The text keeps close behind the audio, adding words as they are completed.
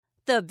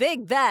the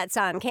Big Bets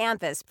on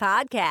Campus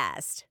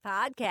podcast. All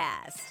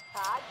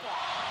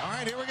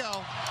right, here we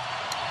go.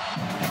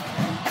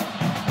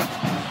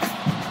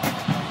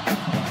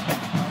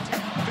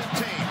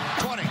 15,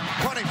 20,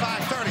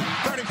 25, 30,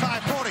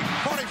 35, 40,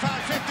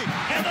 45, 50.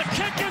 And the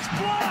kick is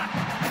blocked.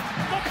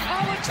 The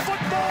college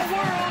football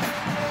world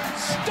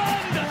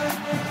stunned.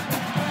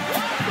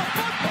 What the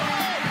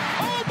football?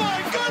 Oh, my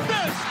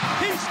goodness.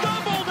 He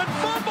stumbled and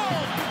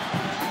fumbled.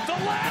 The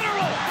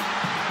lateral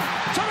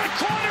to the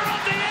corner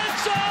of the end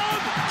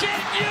zone. Can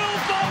you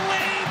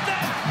believe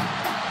that?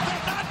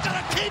 They're not going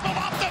to keep him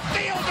off the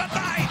field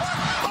tonight.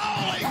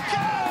 Holy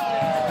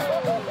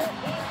cow.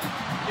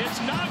 It's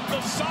not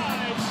the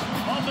size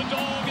of the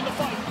dog in the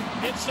fight.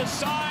 It's the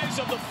size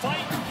of the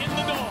fight in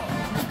the dog.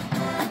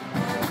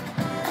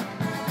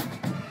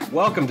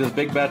 Welcome to the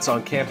Big Bets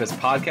on Campus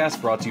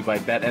podcast, brought to you by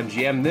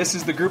BetMGM. This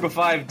is the Group of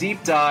Five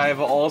Deep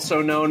Dive,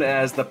 also known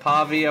as the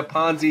Pavia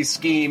Ponzi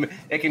scheme.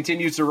 It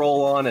continues to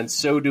roll on, and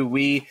so do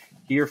we.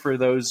 Here for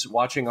those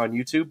watching on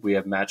YouTube, we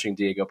have matching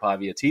Diego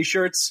Pavia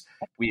t-shirts.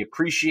 We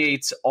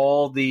appreciate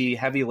all the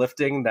heavy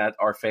lifting that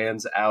our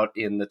fans out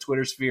in the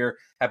Twitter sphere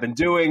have been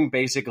doing,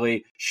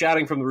 basically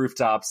shouting from the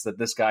rooftops that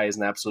this guy is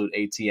an absolute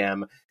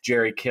ATM.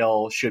 Jerry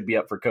Kill should be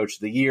up for Coach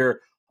of the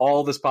Year.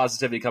 All this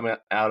positivity coming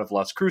out of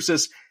Las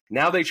Cruces.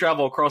 Now they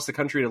travel across the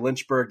country to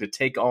Lynchburg to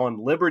take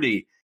on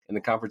Liberty in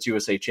the Conference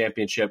USA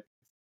Championship.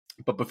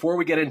 But before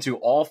we get into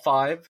all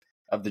five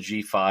of the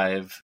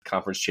G5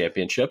 Conference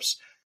Championships,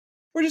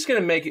 we're just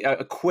going to make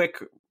a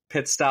quick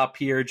pit stop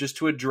here just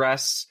to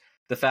address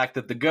the fact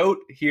that the GOAT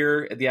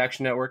here at the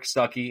Action Network,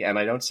 Stuckey, and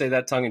I don't say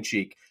that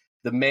tongue-in-cheek,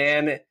 the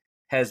man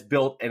has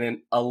built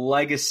a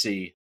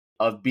legacy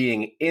of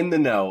being in the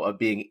know, of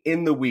being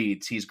in the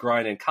weeds. He's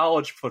grinding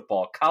college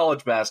football,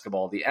 college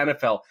basketball, the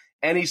NFL,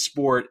 any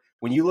sport.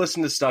 When you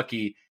listen to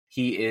Stuckey,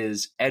 he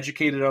is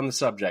educated on the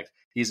subject.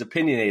 He's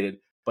opinionated,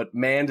 but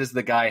man, does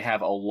the guy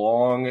have a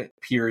long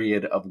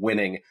period of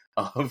winning,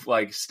 of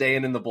like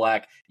staying in the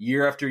black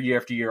year after year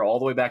after year, all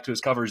the way back to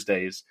his covers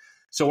days.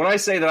 So when I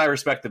say that I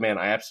respect the man,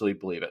 I absolutely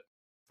believe it.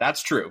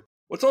 That's true.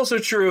 What's also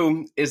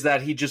true is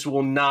that he just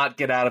will not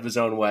get out of his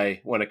own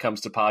way when it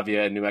comes to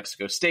Pavia and New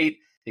Mexico State.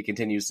 He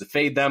continues to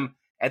fade them.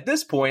 At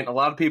this point, a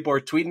lot of people are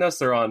tweeting us.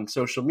 They're on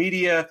social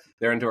media.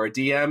 They're into our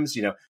DMs.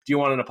 You know, do you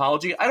want an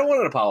apology? I don't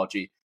want an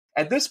apology.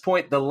 At this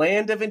point, the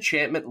Land of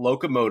Enchantment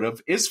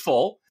locomotive is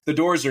full. The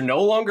doors are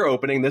no longer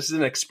opening. This is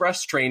an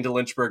express train to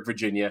Lynchburg,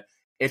 Virginia.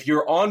 If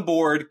you're on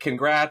board,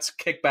 congrats,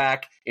 kick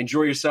back,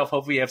 enjoy yourself.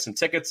 Hopefully you have some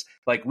tickets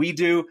like we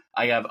do.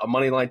 I have a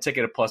moneyline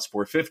ticket at plus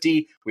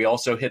 450. We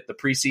also hit the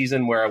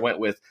preseason where I went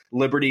with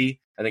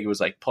Liberty. I think it was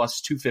like plus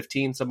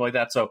 215, something like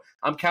that. So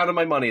I'm counting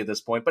my money at this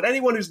point. But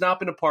anyone who's not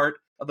been a part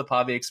of the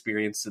Pavia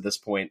experience to this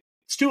point,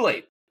 it's too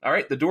late. All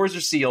right, the doors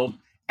are sealed,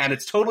 and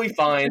it's totally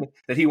fine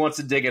that he wants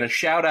to dig in. A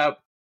shout out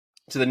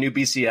to the new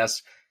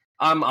BCS.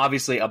 I'm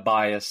obviously a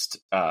biased,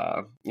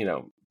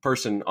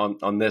 person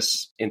on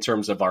this in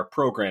terms of our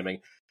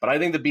programming, but I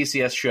think the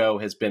BCS show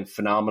has been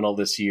phenomenal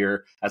this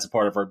year as a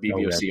part of our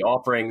BBOC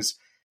offerings.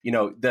 You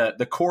know,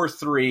 the core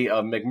three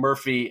of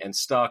McMurphy and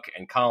Stuck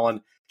and Colin,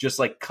 just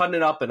like cutting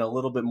it up in a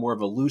little bit more of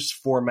a loose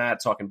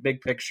format, talking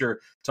big picture,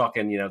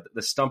 talking,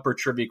 the stumper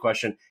trivia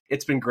question.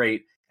 It's been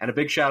great. And a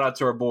big shout out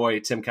to our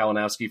boy, Tim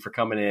Kalinowski, for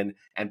coming in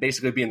and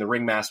basically being the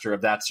ringmaster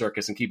of that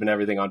circus and keeping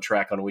everything on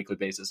track on a weekly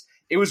basis.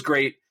 It was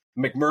great.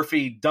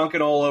 McMurphy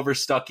dunking all over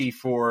Stuckey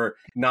for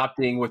not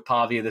being with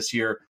Pavia this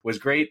year was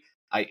great.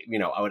 I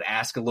would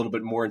ask a little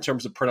bit more in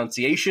terms of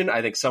pronunciation.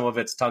 I think some of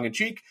it's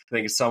tongue-in-cheek. I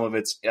think some of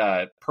it's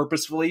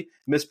purposefully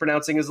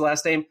mispronouncing his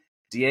last name.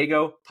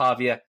 Diego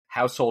Pavia,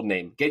 household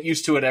name. Get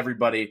used to it,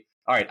 everybody.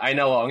 All right, I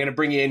know I'm going to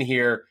bring you in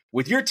here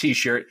with your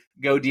T-shirt.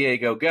 Go,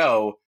 Diego,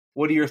 go.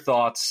 What are your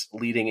thoughts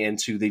leading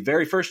into the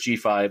very first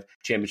G5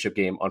 championship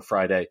game on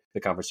Friday, the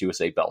Conference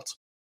USA belt?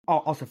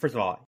 Also, first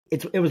of all,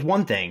 it was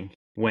one thing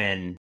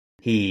when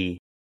he,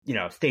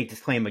 staked his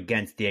claim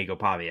against Diego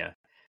Pavia.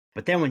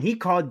 But then when he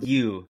called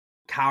you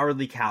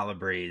cowardly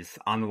Calabrese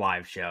on the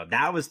live show,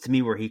 that was to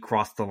me where he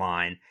crossed the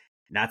line.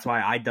 And that's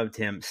why I dubbed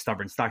him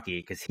Stubborn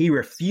Stuckey, because he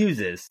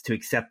refuses to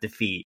accept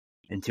defeat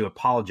and to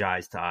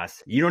apologize to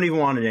us. You don't even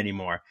want it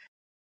anymore.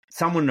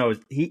 Someone knows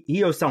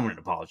he owes someone an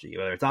apology,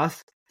 whether it's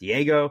us,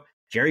 Diego,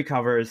 Jerry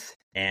Covers,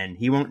 and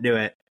he won't do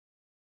it.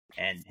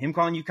 And him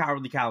calling you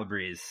cowardly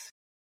Calabrese,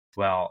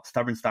 well,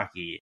 Stubborn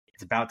Stuckey,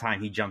 it's about time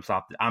he jumps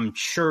off. I'm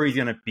sure he's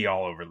going to be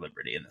all over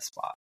Liberty in this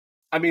spot.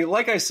 I mean,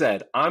 like I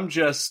said, I'm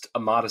just a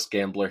modest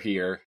gambler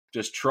here,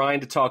 just trying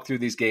to talk through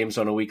these games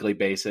on a weekly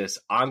basis.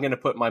 I'm going to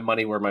put my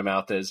money where my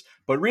mouth is.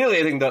 But really,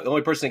 I think the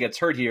only person that gets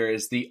hurt here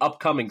is the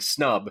upcoming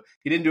snub.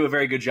 He didn't do a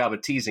very good job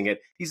of teasing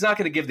it. He's not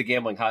going to give the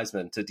gambling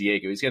Heisman to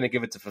Diego. He's going to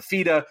give it to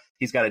Fafita.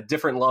 He's got a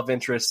different love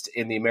interest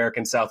in the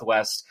American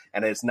Southwest,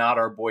 and it's not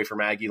our boy from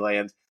Aggie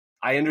Land.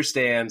 I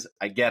understand.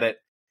 I get it.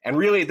 And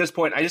really, at this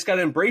point, I just got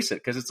to embrace it,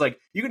 because it's like,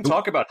 you can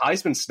talk about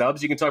Heisman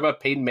snubs. You can talk about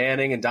Peyton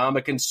Manning and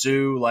Dominican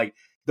Sue. Like,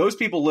 those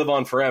people live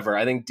on forever.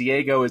 I think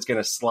Diego is going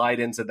to slide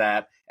into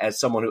that as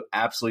someone who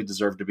absolutely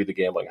deserved to be the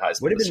gambling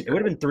Heisman. It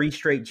would have been 3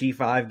 straight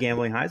G5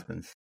 gambling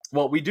Heismans.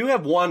 Well, we do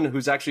have one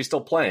who's actually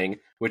still playing,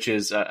 which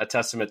is a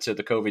testament to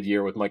the COVID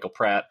year with Michael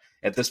Pratt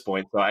at this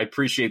point. So I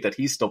appreciate that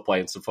he's still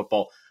playing some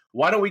football.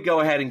 Why don't we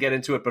go ahead and get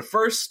into it? But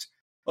first,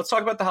 let's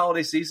talk about the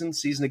holiday season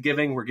of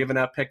giving. We're giving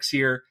out picks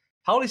here.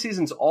 Holiday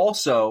season's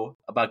also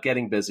about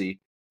getting busy,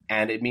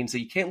 and it means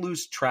that you can't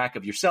lose track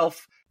of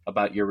yourself,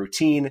 about your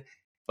routine.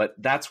 But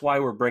that's why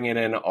we're bringing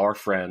in our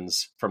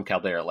friends from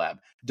Caldera Lab.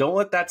 Don't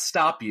let that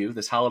stop you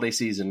this holiday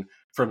season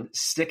from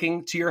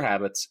sticking to your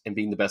habits and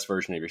being the best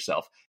version of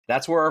yourself.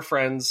 That's where our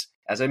friends,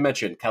 as I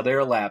mentioned,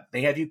 Caldera Lab,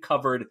 they have you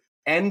covered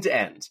end to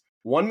end.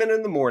 1 minute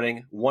in the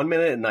morning, 1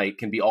 minute at night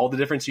can be all the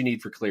difference you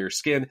need for clear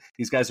skin.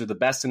 These guys are the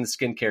best in the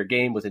skincare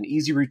game with an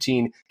easy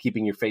routine,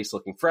 keeping your face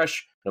looking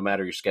fresh no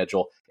matter your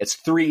schedule. It's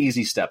 3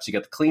 easy steps. You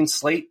got the clean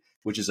slate,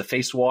 which is a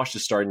face wash to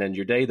start and end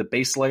your day, the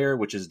base layer,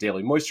 which is a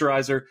daily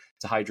moisturizer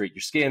to hydrate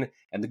your skin,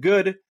 and the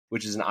good,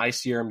 which is an eye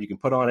serum you can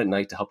put on at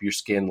night to help your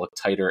skin look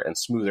tighter and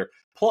smoother.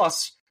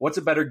 Plus, what's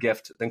a better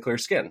gift than clear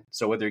skin?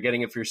 So whether you're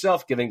getting it for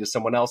yourself, giving to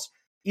someone else,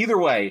 either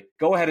way,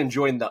 go ahead and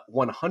join the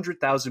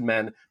 100,000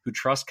 men who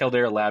trust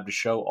Caldera Lab to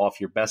show off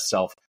your best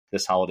self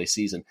this holiday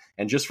season.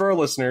 And just for our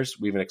listeners,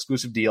 we have an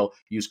exclusive deal.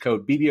 Use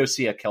code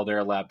BBOC at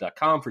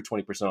calderalab.com for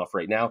 20% off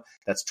right now.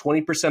 That's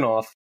 20%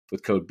 off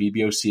with code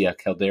BBOC at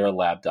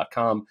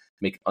calderalab.com.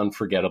 Make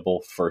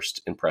unforgettable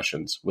first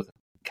impressions with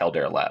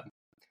Caldera Lab.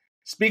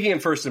 Speaking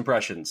of first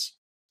impressions,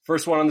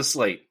 first one on the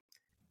slate,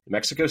 New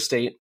Mexico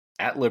State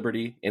at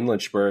Liberty in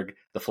Lynchburg.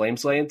 The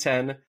Flames lay in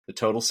 10, the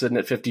total sitting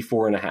at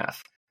 54.5.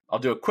 I'll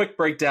do a quick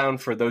breakdown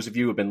for those of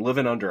you who have been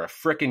living under a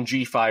frickin'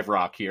 G5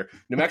 rock here.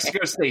 New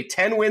Mexico State,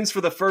 10 wins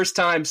for the first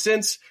time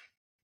since...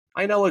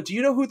 Ainella, do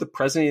you know who the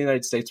president of the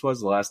United States was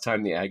the last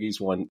time the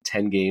Aggies won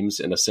 10 games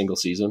in a single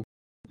season?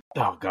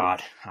 Oh,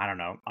 God. I don't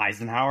know.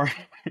 Eisenhower?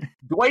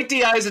 Dwight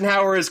D.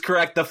 Eisenhower is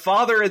correct. The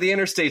father of the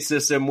interstate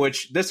system,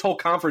 which this whole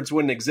conference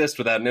wouldn't exist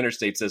without an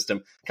interstate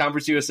system.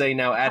 Conference USA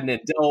now adding in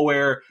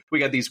Delaware. We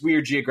got these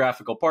weird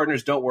geographical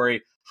partners. Don't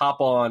worry.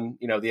 Hop on,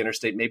 the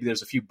interstate. Maybe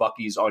there's a few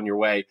Buc-ee's on your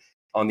way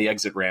on the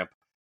exit ramp.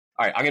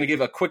 All right, I'm going to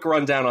give a quick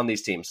rundown on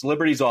these teams.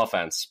 Liberty's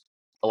offense,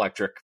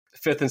 electric.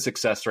 5th in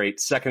success rate,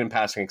 2nd in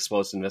passing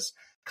explosiveness.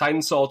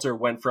 Kaiden Salter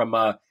went from...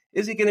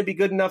 is he going to be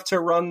good enough to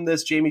run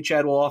this Jamie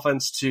Chadwell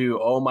offense to,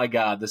 oh my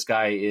God, this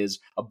guy is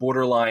a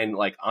borderline,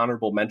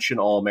 honorable mention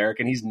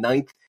All-American. He's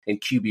 9th in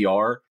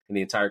QBR in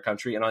the entire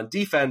country. And on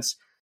defense,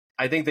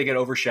 I think they get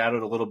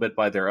overshadowed a little bit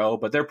by their O,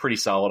 but they're pretty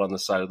solid on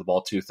this side of the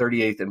ball too.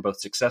 38th in both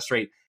success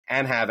rate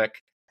and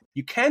havoc.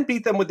 You can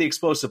beat them with the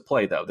explosive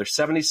play, though. They're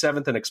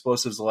 77th in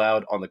explosives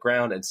allowed on the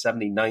ground and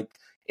 79th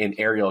in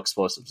aerial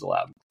explosives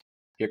allowed.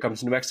 Here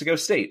comes New Mexico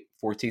State,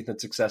 14th in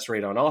success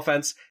rate on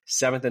offense,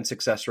 7th in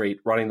success rate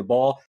running the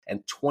ball,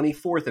 and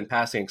 24th in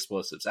passing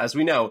explosives. As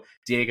we know,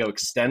 Diego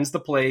extends the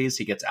plays.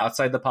 He gets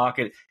outside the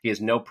pocket. He has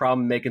no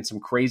problem making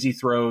some crazy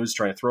throws,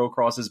 trying to throw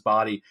across his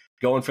body,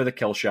 going for the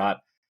kill shot.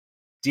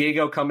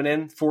 Diego coming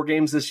in 4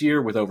 games this year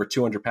with over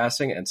 200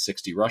 passing and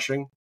 60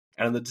 rushing.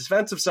 And on the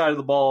defensive side of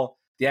the ball,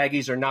 the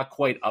Aggies are not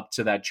quite up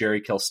to that Jerry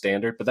Kill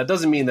standard, but that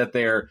doesn't mean that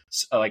they're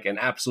an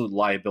absolute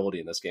liability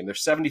in this game. They're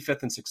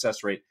 75th in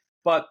success rate.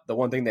 But the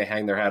one thing they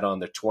hang their hat on,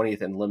 they're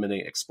 20th in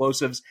limiting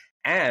explosives,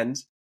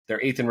 and they're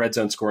 8th in red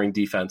zone scoring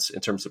defense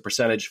in terms of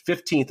percentage,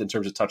 15th in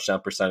terms of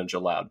touchdown percentage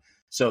allowed.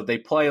 So they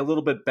play a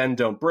little bit bend,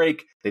 don't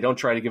break. They don't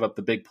try to give up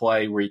the big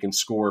play where you can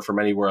score from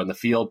anywhere on the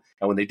field.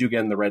 And when they do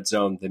get in the red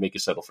zone, they make you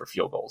settle for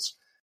field goals.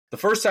 The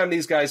first time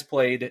these guys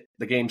played,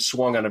 the game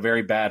swung on a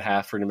very bad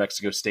half for New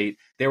Mexico State.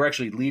 They were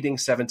actually leading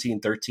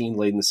 17-13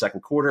 late in the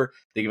second quarter.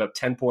 They give up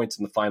 10 points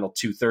in the final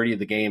 2:30 of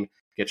the game,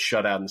 get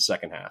shut out in the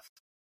second half.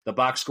 The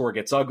box score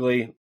gets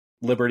ugly.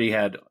 Liberty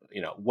had,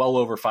 well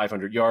over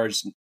 500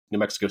 yards. New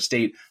Mexico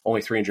State,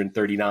 only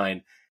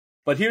 339.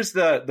 But here's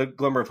the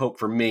glimmer of hope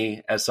for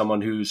me as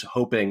someone who's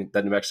hoping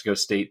that New Mexico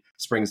State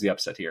springs the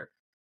upset here.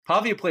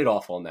 Pavia played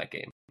awful in that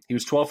game. He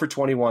was 12 for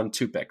 21,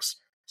 2 picks.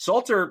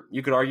 Salter,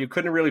 you could argue,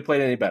 couldn't really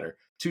play any better.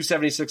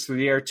 276 through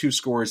the air, 2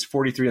 scores,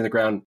 43 on the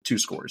ground, 2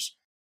 scores.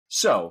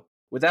 So,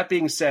 with that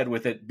being said,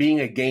 with it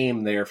being a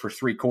game there for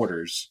 3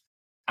 quarters,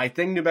 I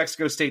think New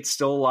Mexico State's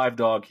still a live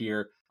dog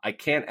here. I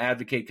can't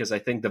advocate because I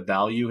think the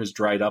value has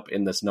dried up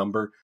in this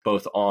number,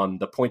 both on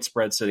the point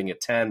spread sitting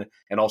at 10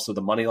 and also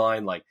the money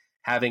line.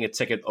 Having a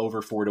ticket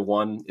over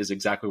 4-1 is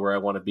exactly where I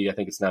want to be. I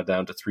think it's now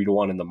down to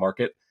 3-1 in the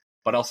market.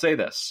 But I'll say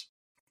this.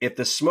 If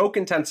the smoke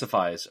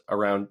intensifies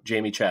around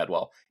Jamie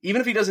Chadwell,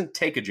 even if he doesn't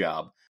take a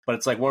job, but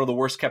it's one of the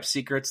worst kept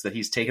secrets that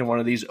he's taken one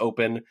of these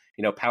open,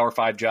 Power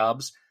 5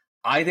 jobs,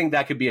 I think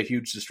that could be a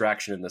huge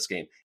distraction in this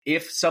game.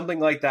 If something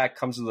like that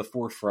comes to the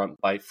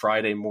forefront by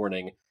Friday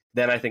morning,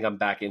 then I think I'm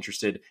back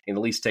interested in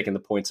at least taking the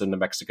points of New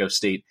Mexico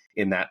State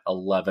in that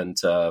 11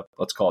 to,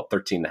 let's call it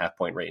 13.5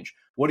 point range.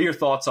 What are your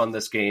thoughts on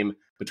this game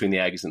between the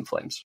Aggies and the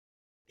Flames?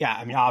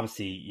 Yeah,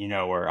 obviously, you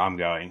know where I'm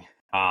going.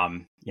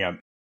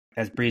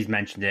 As Breeze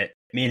mentioned it,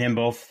 me and him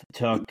both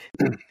took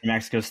New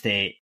Mexico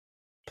State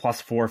plus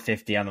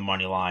 450 on the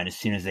money line as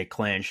soon as they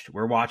clinched.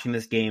 We're watching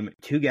this game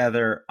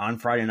together on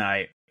Friday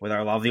night with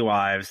our lovely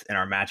wives and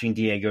our matching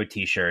Diego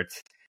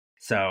t-shirts.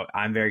 So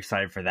I'm very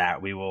excited for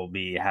that. We will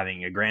be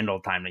having a grand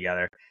old time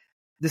together.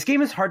 This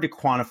game is hard to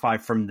quantify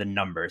from the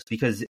numbers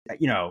because,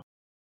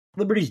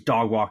 Liberty's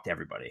dog walked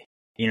everybody,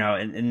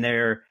 and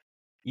they're,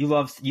 you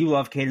love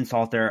Caden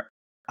Salter.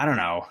 I don't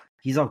know.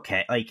 He's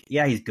okay. Like,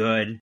 yeah, he's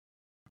good.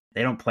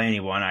 They don't play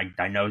anyone.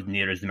 I know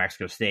neither does New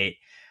Mexico State.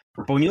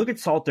 But when you look at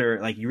Salter,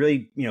 like you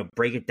really,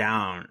 break it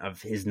down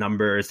of his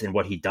numbers and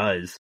what he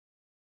does,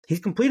 he's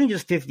completing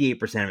just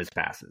 58% of his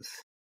passes,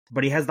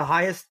 but he has the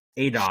highest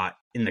ADOT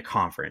in the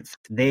conference.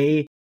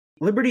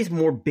 Liberty's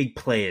more big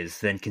plays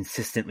than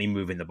consistently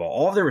moving the ball.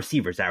 All of their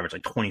receivers average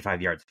like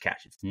 25 yards of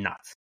catch. It's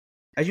nuts.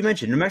 As you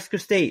mentioned, New Mexico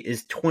State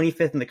is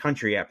 25th in the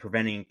country at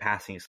preventing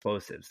passing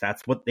explosives.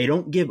 That's what they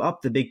don't give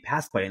up, the big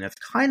pass play, and that's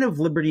kind of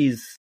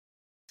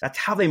that's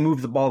how they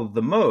move the ball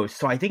the most.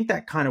 So I think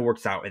that kind of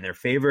works out in their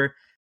favor.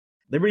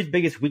 Liberty's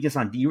biggest weakness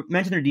you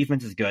mentioned their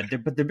defense is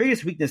good, but their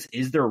biggest weakness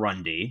is their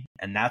run D,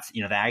 and that's,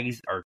 the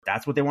Aggies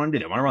that's what they want to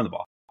do. They want to run the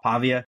ball.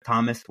 Pavia,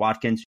 Thomas,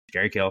 Watkins,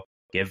 Jerry Kill,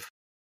 give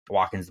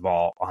Watkins the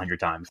ball 100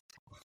 times.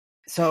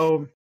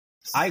 So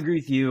I agree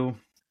with you.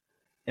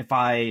 If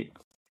I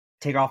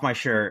take off my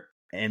shirt,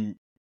 and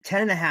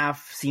 10.5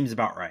 seems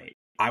about right.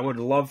 I would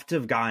love to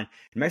have gotten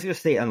New Mexico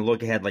State on the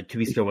look ahead like 2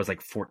 weeks ago was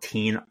like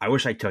 14. I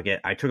wish I took it.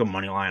 I took a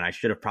money line. I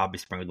should have probably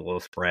sprinkled a little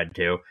spread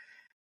too.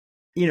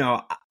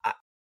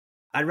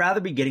 I'd rather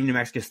be getting New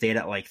Mexico State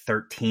at like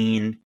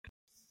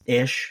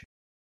 13-ish.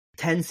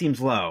 10 seems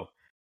low.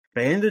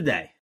 But at the end of the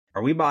day,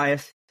 are we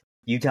biased?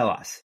 You tell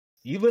us.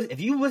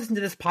 If you listen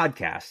to this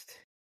podcast,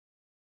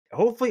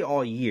 hopefully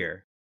all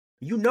year,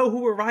 you know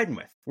who we're riding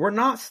with. We're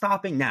not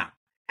stopping now.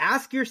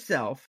 Ask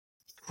yourself,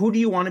 who do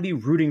you want to be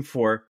rooting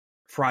for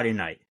Friday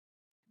night?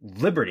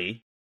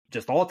 Liberty,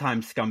 just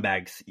all-time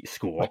scumbags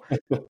school,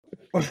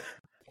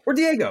 or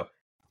Diego?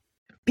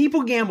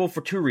 People gamble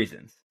for two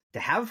reasons: to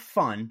have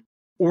fun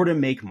or to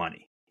make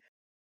money.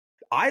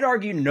 I'd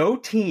argue no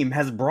team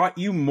has brought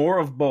you more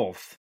of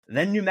both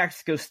than New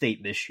Mexico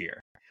State this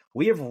year.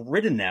 We have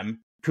ridden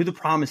them to the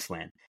promised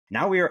land.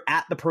 Now we are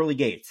at the pearly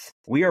gates.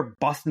 We are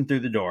busting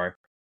through the door.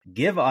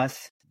 Give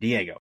us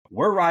Diego.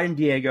 We're riding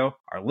Diego.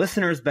 Our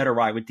listeners better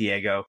ride with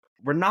Diego.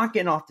 We're not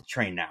getting off the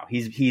train now.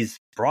 He's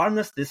brought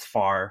us this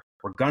far.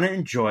 We're going to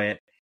enjoy it.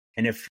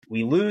 And if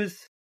we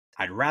lose,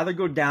 I'd rather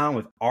go down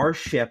with our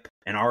ship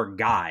and our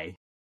guy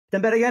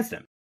than bet against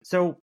him.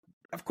 So,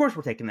 of course,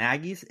 we're taking the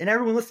Aggies, and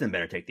everyone listening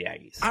better take the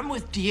Aggies. I'm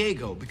with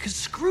Diego because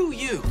screw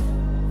you.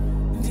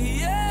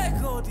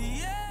 Diego.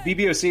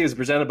 BBOC is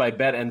presented by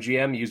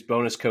BetMGM. Use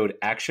bonus code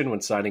ACTION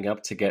when signing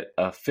up to get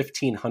a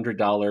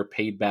 $1,500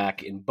 paid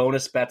back in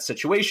bonus bet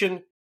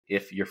situation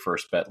if your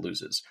first bet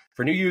loses.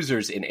 For new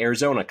users in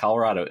Arizona,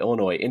 Colorado,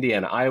 Illinois,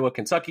 Indiana, Iowa,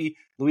 Kentucky,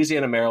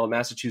 Louisiana, Maryland,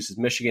 Massachusetts,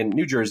 Michigan,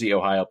 New Jersey,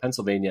 Ohio,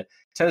 Pennsylvania,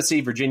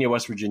 Tennessee, Virginia,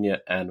 West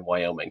Virginia, and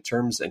Wyoming.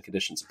 Terms and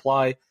conditions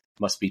apply.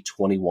 Must be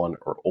 21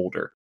 or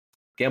older.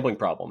 Gambling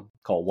problem?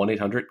 Call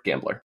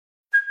 1-800-GAMBLER.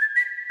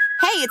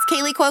 Hey, it's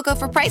Kaylee Cuoco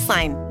for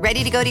Priceline.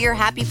 Ready to go to your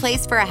happy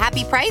place for a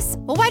happy price?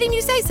 Well, why didn't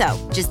you say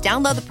so? Just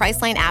download the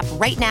Priceline app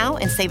right now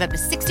and save up to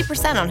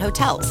 60% on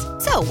hotels.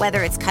 So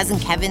whether it's Cousin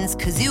Kevin's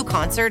Kazoo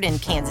Concert in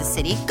Kansas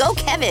City, go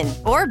Kevin,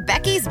 or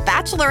Becky's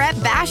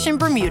Bachelorette Bash in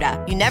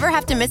Bermuda, you never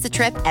have to miss a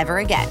trip ever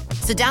again.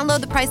 So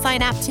download the Priceline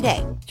app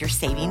today. Your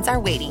savings are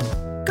waiting.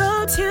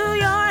 Go to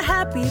your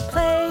happy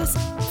place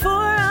for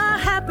a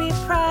happy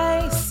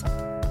price.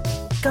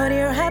 Go to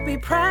your happy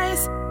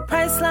price,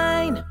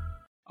 Priceline.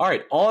 All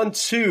right, on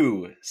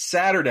to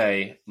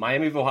Saturday,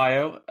 Miami of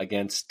Ohio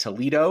against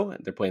Toledo.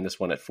 They're playing this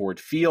one at Ford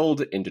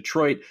Field in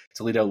Detroit.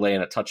 Toledo laying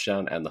a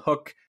touchdown and the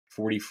hook,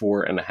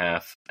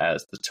 44.5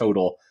 as the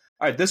total.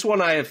 All right, this one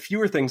I have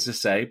fewer things to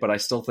say, but I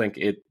still think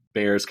it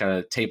bears kind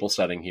of table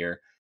setting here.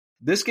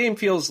 This game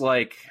feels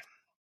like...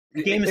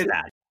 The game is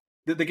sad.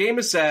 The game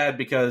is sad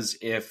because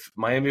if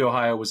Miami,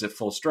 Ohio was at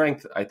full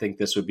strength, I think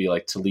this would be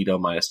like Toledo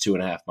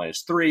 -2.5,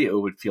 -3. It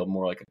would feel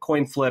more like a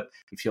coin flip.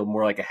 It would feel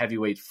more like a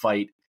heavyweight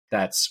fight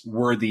that's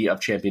worthy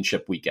of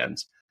championship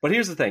weekends. But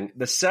here's the thing.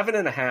 The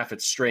 7.5,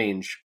 it's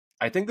strange.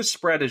 I think the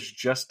spread is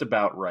just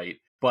about right.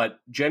 But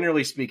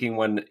generally speaking,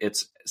 when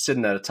it's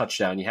sitting at a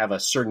touchdown, you have a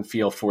certain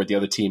feel for the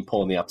other team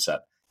pulling the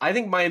upset. I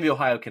think Miami,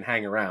 Ohio can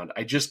hang around.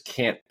 I just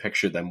can't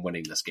picture them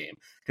winning this game.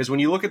 Because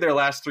when you look at their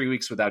last 3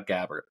 weeks without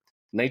Gabbert,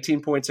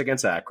 19 points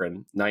against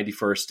Akron,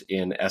 91st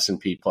in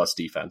S&P plus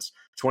defense,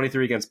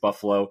 23 against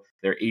Buffalo,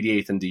 they're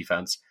 88th in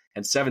defense,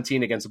 and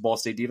 17 against the Ball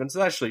State defense.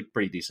 It's actually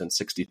pretty decent,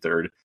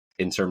 63rd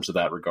in terms of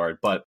that regard.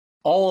 But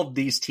all of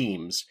these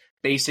teams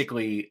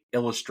basically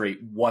illustrate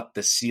what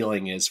the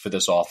ceiling is for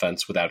this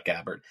offense without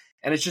Gabbert.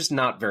 And it's just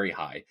not very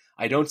high.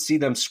 I don't see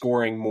them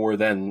scoring more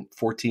than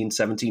 14,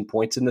 17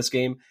 points in this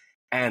game.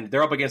 And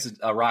they're up against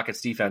a Rockets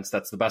defense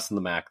that's the best in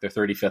the MAC. They're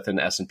 35th in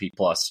S&P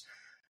plus.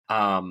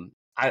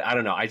 I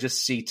don't know. I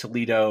just see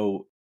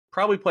Toledo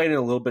probably playing it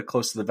a little bit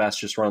close to the vest,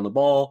 just running the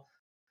ball,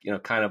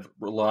 kind of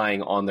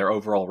relying on their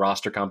overall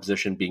roster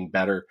composition being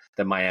better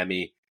than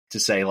Miami. to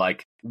say,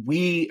 like,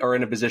 we are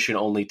in a position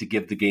only to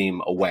give the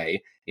game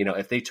away.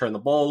 If they turn the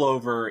ball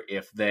over,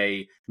 if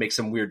they make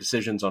some weird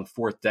decisions on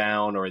fourth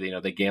down, or,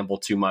 they gamble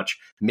too much,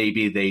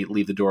 maybe they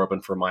leave the door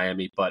open for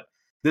Miami. But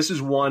this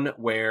is one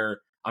where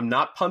I'm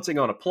not punting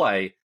on a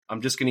play.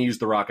 I'm just going to use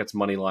the Rockets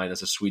money line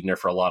as a sweetener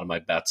for a lot of my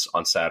bets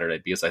on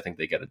Saturday because I think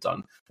they get it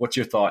done. What's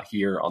your thought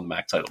here on the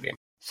MAC title game?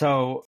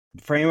 So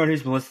for anyone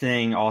who's been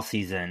listening all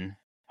season,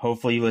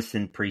 hopefully you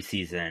listened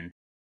preseason,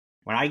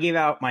 when I gave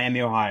out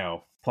Miami,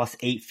 Ohio, plus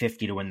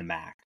 850 to win the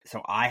MAC.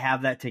 So I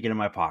have that ticket in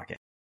my pocket.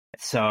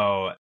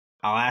 So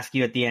I'll ask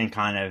you at the end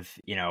kind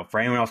of, for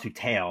anyone else who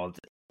tailed,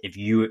 if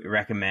you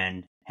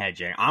recommend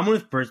hedging. I'm one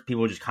of the first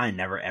people who just kind of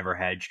never, ever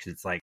hedge because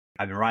it's like,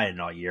 I've been riding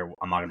it all year.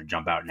 I'm not going to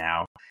jump out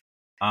now.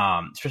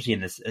 Especially in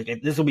this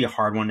will be a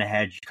hard one to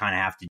hedge. You kind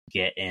of have to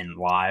get in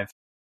live.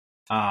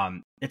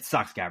 It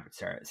sucks, Gabbert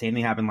Sarah. Same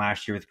thing happened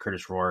last year with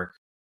Curtis Rourke.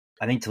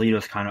 I think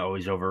Toledo's kind of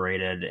always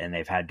overrated, and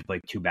they've had to play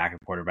 2 backup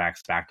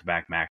quarterbacks,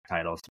 back-to-back MAC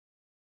titles.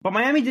 But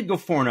Miami did go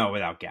 4-0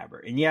 without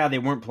Gabbert. And yeah, they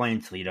weren't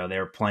playing Toledo. They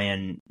were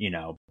playing,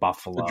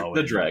 Buffalo.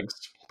 The Dregs,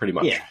 pretty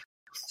much. Yeah.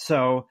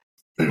 So,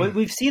 but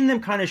we've seen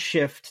them kind of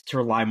shift to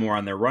rely more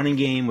on their running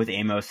game with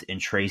Amos and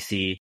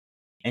Tracy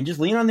and just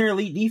lean on their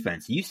elite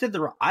defense. You said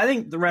I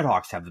think the Red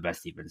Hawks have the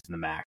best defense in the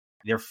MAC.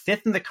 They're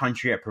 5th in the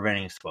country at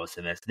preventing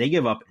explosiveness. They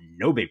give up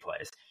no big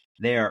plays.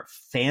 They are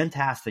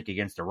fantastic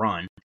against the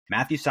run.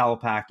 Matthew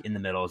Salopak in the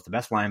middle is the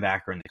best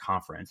linebacker in the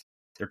conference.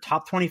 They're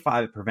top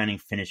 25 at preventing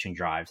finishing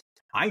drives.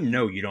 I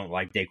know you don't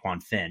like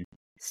Daquan Finn.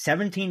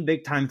 17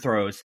 big-time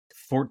throws,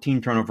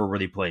 14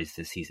 turnover-worthy plays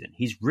this season.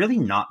 He's really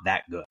not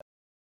that good.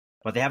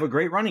 But they have a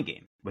great running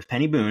game with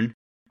Penny Boone,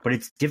 but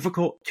it's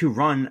difficult to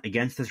run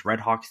against this Red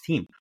Hawks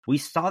team. We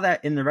saw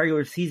that in the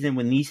regular season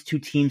when these two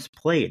teams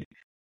played.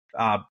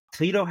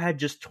 Toledo had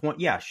just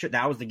 20. Yeah, sure,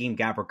 that was the game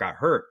Gabbert got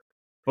hurt.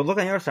 But look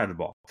on the other side of the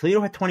ball.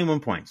 Toledo had 21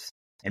 points,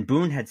 and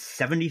Boone had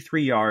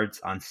 73 yards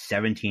on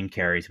 17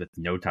 carries with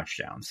no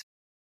touchdowns.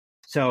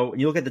 So when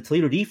you look at the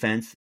Toledo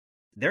defense,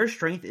 their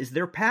strength is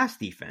their pass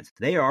defense.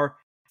 They are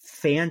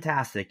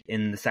fantastic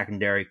in the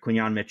secondary,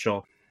 Quinyon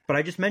Mitchell. But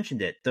I just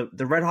mentioned it.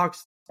 The Red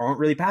Hawks aren't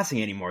really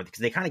passing anymore because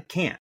they kind of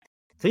can't.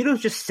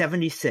 Toledo's just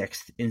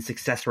 76th in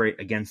success rate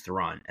against the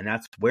run, and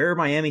that's where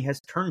Miami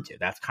has turned to.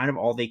 That's kind of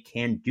all they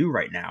can do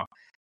right now.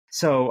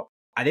 So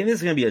I think this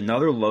is going to be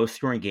another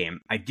low-scoring game.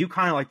 I do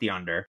kind of like the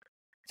under.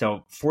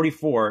 So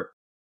 44,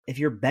 if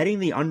you're betting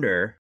the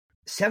under,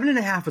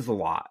 7.5 is a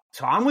lot.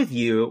 So I'm with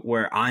you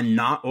where I'm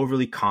not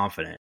overly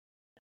confident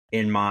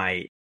in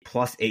my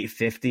plus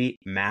 850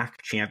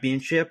 MAC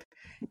championship.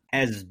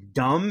 As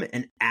dumb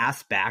and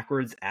ass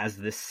backwards as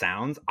this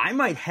sounds, I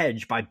might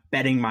hedge by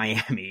betting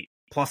Miami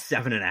plus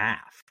 7.5.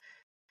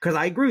 Because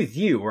I agree with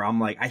you where I'm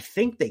like, I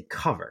think they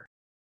cover.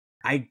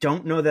 I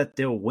don't know that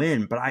they'll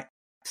win, but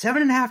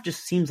 7.5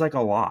 just seems like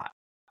a lot.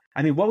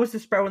 I mean, what was the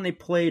spread when they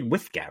played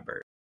with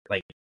Gabbert?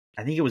 Like,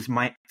 I think it was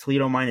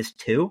Toledo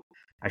 -2.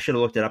 I should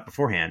have looked it up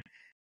beforehand.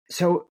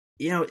 So,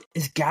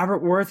 is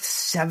Gabbert worth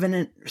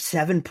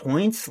 7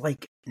 points?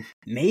 Like,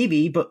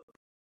 maybe, but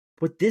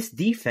with this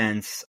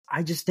defense,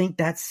 I just think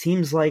that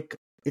seems like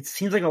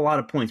a lot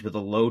of points with a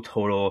low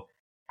total.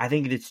 I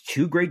think it's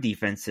 2 great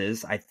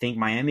defenses. I think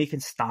Miami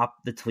can stop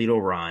the Toledo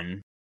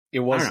run.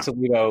 It was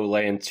Toledo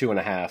laying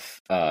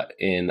 2.5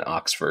 in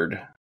Oxford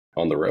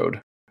on the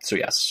road. So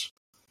yes.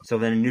 So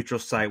then a neutral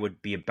site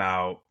would be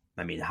about,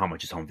 how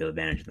much is home field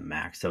advantage in the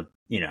MAC? So,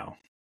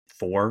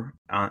 4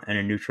 in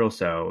a neutral.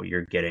 So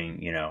you're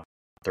getting,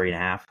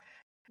 3.5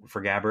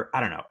 for Gabbert. I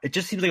don't know. It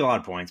just seems like a lot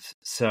of points.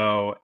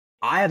 So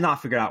I have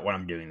not figured out what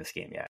I'm doing this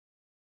game yet.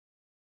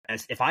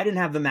 If I didn't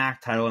have the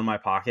MAC title in my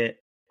pocket,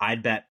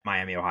 I'd bet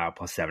Miami, Ohio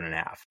plus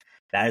 7.5.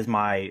 That is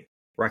my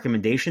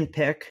recommendation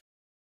pick.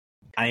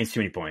 I think it's too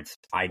many points.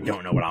 I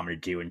don't know what I'm going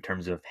to do in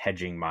terms of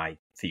hedging my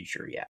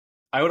future yet.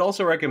 I would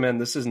also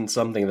recommend, this isn't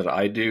something that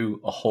I do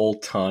a whole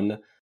ton,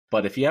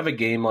 but if you have a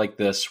game like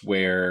this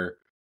where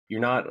you're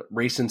not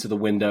racing to the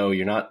window,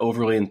 you're not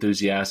overly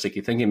enthusiastic,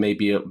 you think it may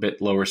be a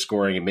bit lower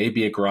scoring, it may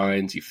be a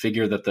grind, you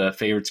figure that the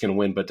favorite's going to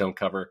win but don't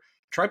cover,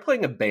 try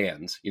playing a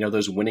band,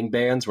 those winning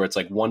bands where it's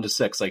like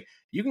 1-6. Like,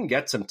 you can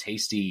get some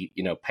tasty,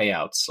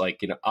 payouts. Like,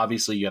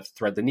 obviously you have to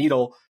thread the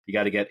needle, you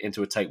got to get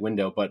into a tight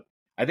window, but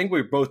I think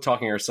we're both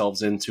talking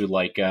ourselves into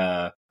like,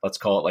 let's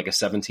call it like a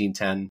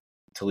 17-10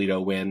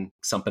 Toledo win,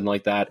 something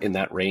like that in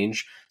that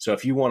range. So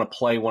if you want to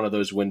play one of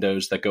those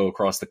windows that go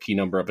across the key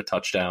number of a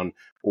touchdown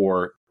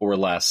or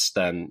less,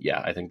 then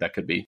yeah, I think that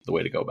could be the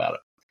way to go about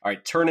it. All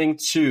right, turning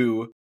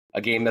to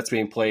a game that's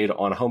being played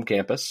on a home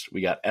campus.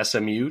 We got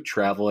SMU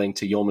traveling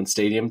to Yulman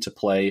Stadium to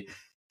play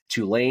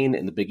Tulane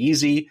in the Big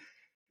Easy.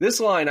 This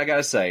line, I got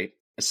to say,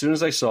 as soon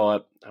as I saw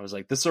it, I was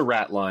like, this is a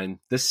rat line.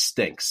 This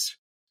stinks.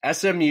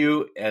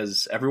 SMU,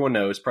 as everyone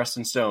knows,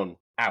 Preston Stone,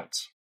 out.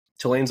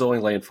 Tulane's only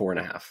laying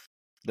 4.5.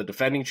 The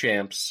defending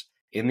champs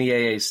in the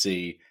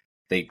AAC,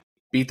 they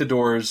beat the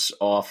doors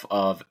off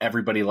of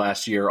everybody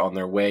last year on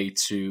their way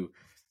to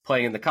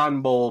playing in the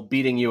Cotton Bowl,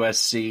 beating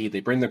USC. They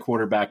bring their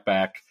quarterback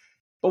back.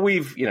 But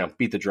we've,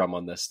 beat the drum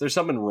on this. There's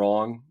something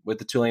wrong with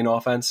the Tulane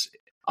offense.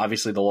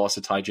 Obviously, the loss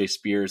of Ty J.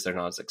 Spears, they're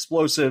not as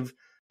explosive.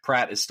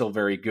 Pratt is still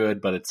very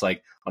good, but it's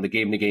like on a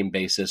game-to-game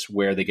basis,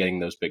 where are they getting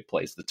those big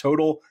plays? The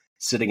total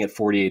sitting at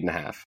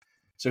 48.5.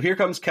 So here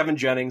comes Kevin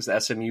Jennings, the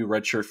SMU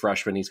redshirt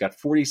freshman. He's got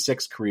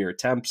 46 career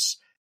attempts.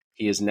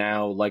 He is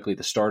now likely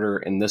the starter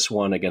in this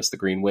one against the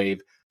Green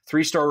Wave.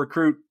 3-star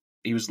recruit.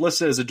 He was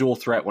listed as a dual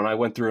threat when I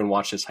went through and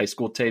watched his high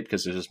school tape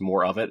because there's just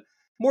more of it.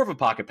 More of a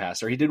pocket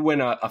passer. He did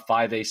win a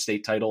 5A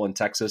state title in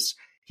Texas.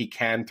 He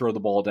can throw the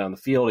ball down the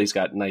field. He's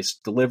got nice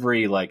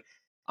delivery. Like,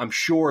 I'm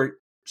sure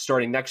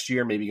starting next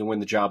year, maybe he can win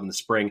the job in the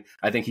spring.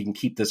 I think he can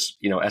keep this,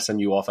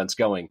 SMU offense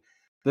going.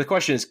 But the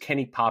question is, can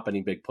he pop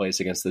any big plays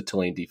against the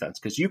Tulane defense?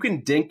 Because you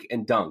can dink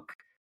and dunk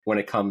when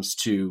it comes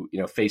to,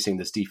 facing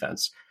this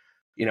defense.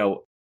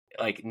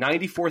 Like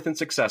 94th in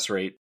success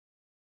rate,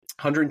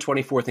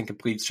 124th in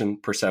completion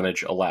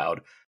percentage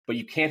allowed, but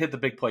you can't hit the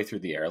big play through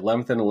the air.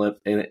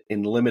 11th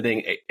in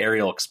limiting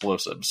aerial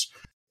explosives.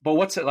 But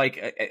what's it like?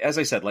 As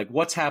I said, like,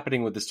 what's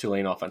happening with this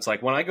Tulane offense?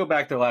 Like, when I go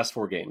back their last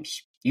 4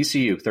 games,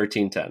 ECU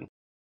 13-10,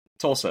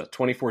 Tulsa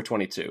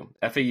 24-22,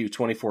 FAU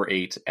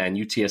 24-8, and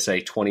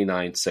UTSA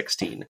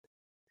 29-16.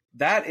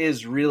 That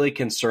is really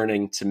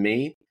concerning to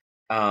me.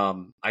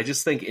 I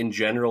just think in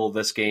general,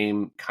 this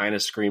game kind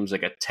of screams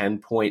like a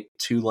 10-point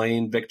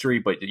Tulane victory,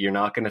 but you're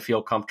not going to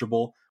feel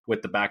comfortable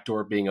with the back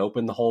door being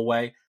open the whole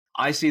way.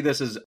 I see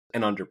this as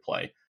an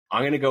underplay.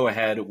 I'm going to go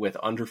ahead with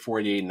under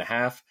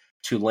 48.5.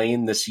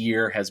 Tulane this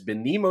year has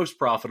been the most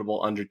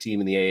profitable under team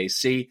in the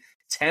AAC.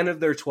 10 of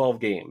their 12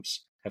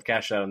 games have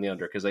cashed out on the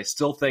under, because I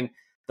still think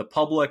the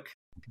public,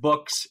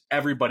 books,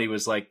 everybody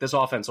was like, this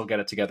offense will get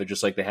it together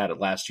just like they had it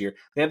last year.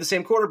 They have the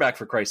same quarterback,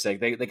 for Christ's sake.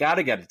 They got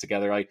to get it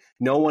together. Like,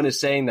 no one is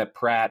saying that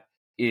Pratt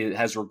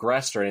has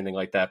regressed or anything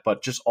like that,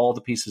 but just all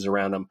the pieces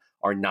around him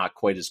are not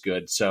quite as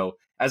good. So,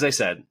 as I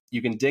said,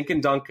 you can dink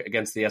and dunk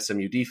against the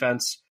SMU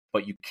defense,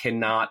 but you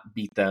cannot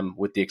beat them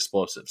with the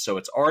explosives. So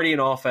it's already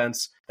an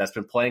offense that's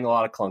been playing a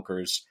lot of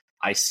clunkers.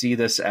 I see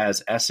this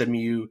as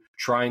SMU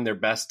trying their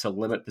best to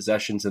limit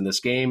possessions in this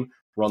game,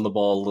 run the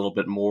ball a little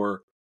bit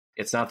more.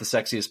 It's not the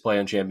sexiest play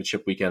on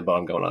championship weekend, but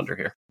I'm going under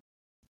here.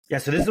 Yeah,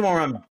 so this is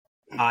one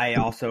I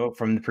also,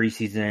 from the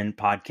preseason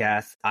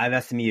podcast, I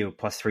have SMU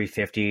plus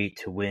 350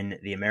 to win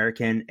the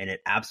American, and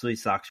it absolutely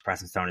sucks.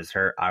 Preston Stone is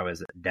hurt. I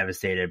was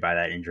devastated by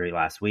that injury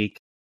last week.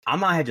 I'm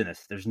not hedging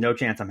this. There's no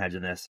chance I'm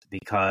hedging this,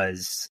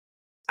 because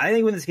I think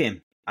they win this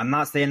game. I'm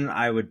not saying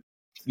I would,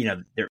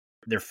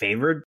 they're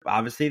favored,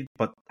 obviously,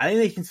 but I think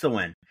they can still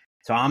win.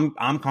 So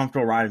I'm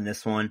comfortable riding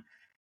this one.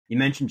 You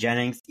mentioned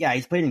Jennings. Yeah,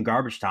 he's played in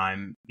garbage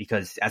time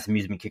because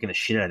SMU's been kicking the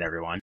shit out of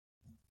everyone.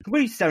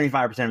 Completing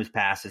 75% of his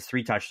passes,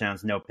 3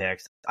 touchdowns, no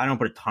picks. I don't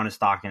put a ton of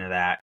stock into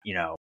that.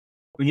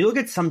 When you look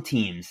at some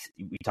teams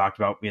we talked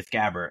about with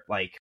Gabbert,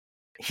 like,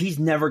 he's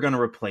never going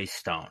to replace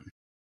Stone.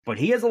 But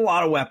he has a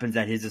lot of weapons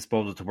at his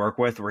disposal to work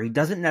with where he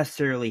doesn't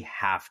necessarily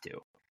have to.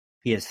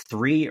 He has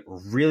 3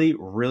 really,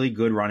 really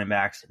good running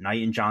backs,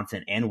 Knighton,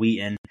 Johnson, and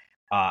Wheaton.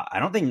 I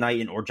don't think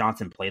Knighton or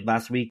Johnson played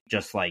last week.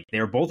 Just like, they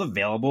were both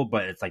available,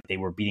 but it's like they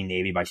were beating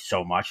Navy by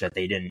so much that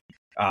they didn't.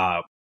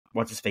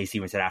 What's his face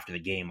even said after the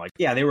game, like,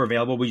 yeah, they were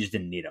available, we just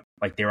didn't need them.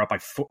 Like, they were up by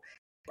 4.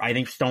 I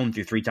think Stone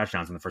threw 3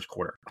 touchdowns in the first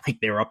quarter. Like,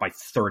 they were up by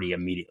 30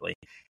 immediately.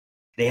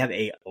 They have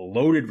a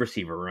loaded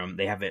receiver room.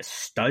 They have a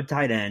stud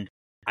tight end.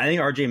 I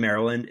think RJ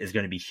Maryland is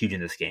going to be huge in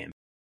this game,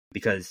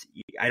 because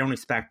I don't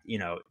expect,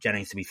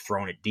 Jennings to be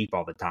throwing it deep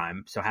all the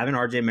time. So having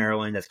RJ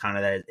Maryland, that's kind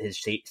of his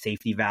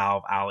safety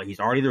valve out. He's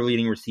already their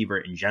leading receiver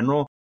in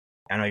general.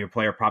 I know your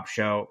player prop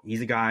show.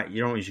 He's a guy,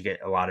 you don't usually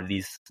get a lot of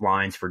these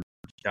lines for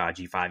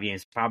G5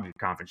 games, probably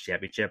conference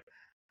championship.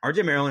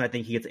 RJ Maryland, I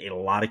think he gets a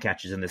lot of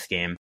catches in this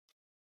game.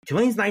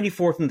 Tulane's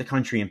 94th in the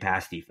country in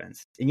pass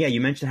defense. And yeah,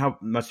 you mentioned how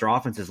much their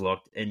offense has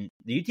looked. In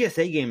the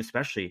UTSA game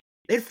especially,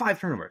 they had 5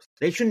 turnovers.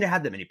 They shouldn't have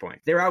had that many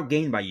points. They were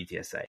outgained by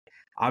UTSA.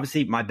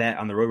 Obviously, my bet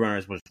on the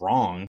Roadrunners was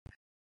wrong,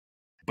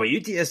 but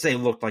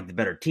UTSA looked like the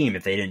better team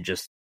if they didn't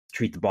just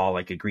treat the ball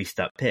like a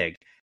greased-up pig.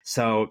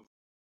 So,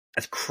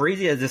 as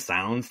crazy as this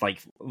sounds,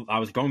 like, I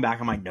was going back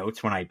on my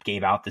notes when I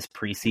gave out this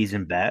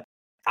preseason bet.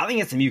 I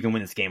think SMU can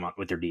win this game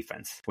with their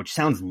defense, which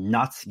sounds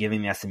nuts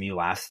given the SMU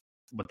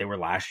what they were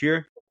last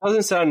year. It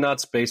doesn't sound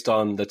nuts based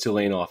on the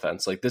Tulane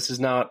offense. Like, this is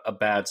not a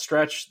bad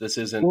stretch. This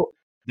isn't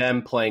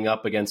them playing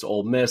up against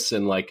Ole Miss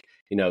and, like,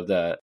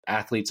 the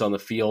athletes on the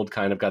field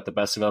kind of got the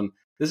best of them.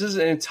 This is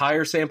an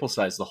entire sample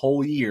size the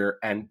whole year,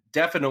 and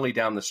definitely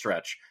down the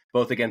stretch,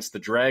 both against the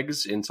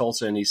Dregs in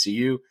Tulsa and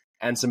ECU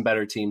and some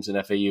better teams in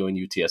FAU and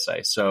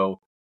UTSA. So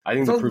I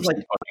think the proof's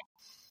like,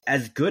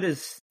 as good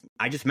as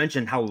I just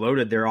mentioned how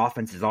loaded their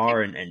offenses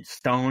are, and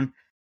Stone,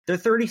 they're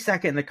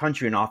 32nd in the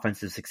country in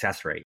offensive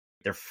success rate.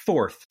 They're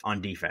 4th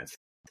on defense.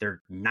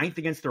 They're 9th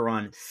against the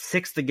run,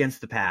 6th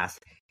against the pass.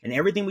 And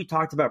everything we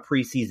talked about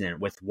preseason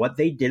with what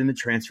they did in the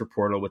transfer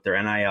portal with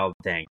their NIL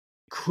thing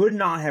could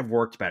not have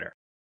worked better.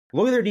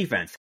 Look at their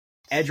defense.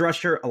 Edge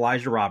rusher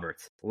Elijah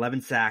Roberts,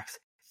 11 sacks,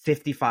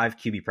 55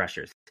 QB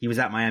pressures. He was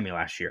at Miami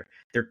last year.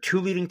 Their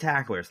 2 leading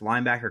tacklers,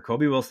 linebacker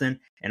Kobe Wilson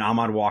and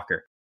Ahmad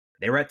Walker.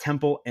 They were at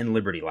Temple and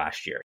Liberty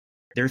last year.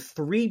 Their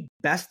three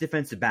best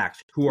defensive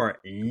backs, who are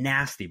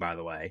nasty, by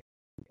the way,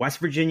 West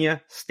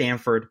Virginia,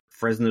 Stanford,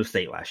 Fresno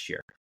State last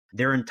year.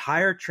 Their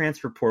entire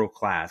transfer portal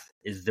class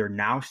is their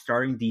now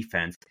starting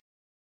defense,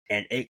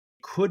 and it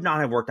could not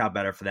have worked out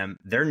better for them.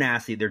 They're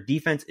nasty. Their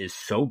defense is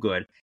so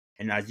good.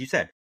 And as you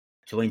said,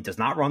 Tulane does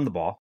not run the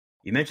ball.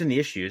 You mentioned the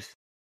issues.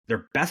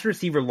 Their best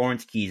receiver,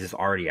 Lawrence Keys, is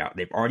already out.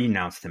 They've already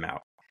announced him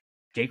out.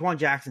 Jaquan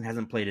Jackson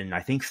hasn't played in,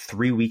 I think,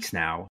 3 weeks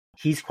now.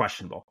 He's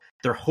questionable.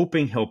 They're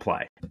hoping he'll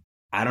play.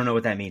 I don't know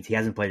what that means. He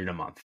hasn't played in a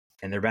month.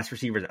 And their best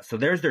receivers. So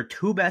there's their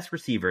two best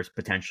receivers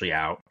potentially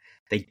out.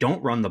 They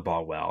don't run the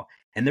ball well.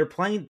 And they're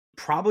playing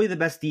probably the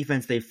best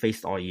defense they've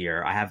faced all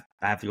year. I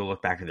have to go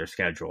look back at their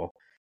schedule.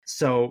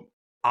 So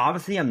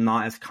obviously I'm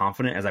not as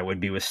confident as I would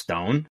be with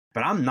Stone,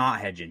 but I'm not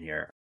hedging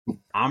here.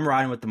 I'm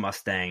riding with the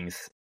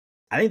Mustangs.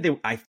 I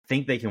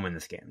think they can win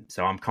this game.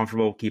 So I'm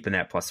comfortable keeping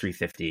that plus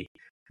 350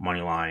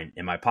 money line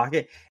in my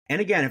pocket.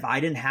 And again, if I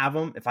didn't have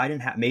them,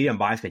 maybe I'm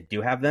biased, but I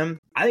do have them.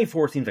 I think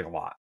 4 seems like a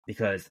lot,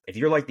 because if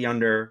you're like the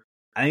under,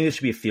 I think this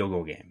should be a field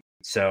goal game.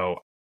 So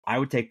I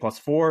would take plus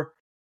 4.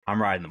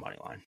 I'm riding the money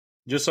line.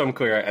 Just so I'm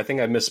clear, I think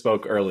I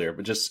misspoke earlier,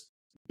 but just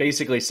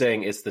basically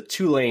saying it's the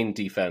Tulane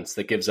defense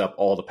that gives up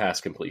all the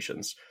pass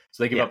completions.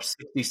 So they give up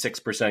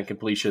 66%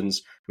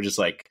 completions, which is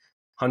like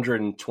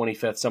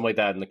 125th, something like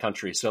that in the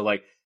country. So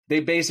like they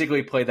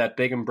basically play that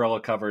big umbrella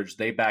coverage.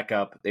 They back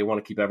up. They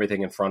want to keep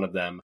everything in front of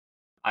them.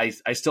 I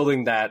still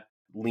think that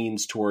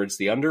leans towards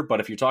the under, but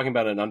if you're talking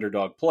about an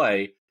underdog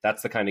play,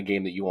 that's the kind of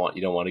game that you want.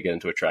 You don't want to get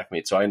into a track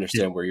meet. So I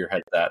understand where you're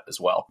headed at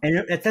as well.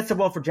 And it sets up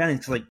well for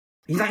Jennings. Like,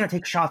 he's not going to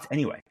take shots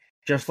anyway.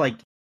 Just like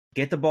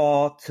get the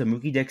ball to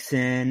Mookie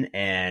Dixon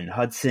and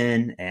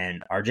Hudson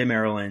and RJ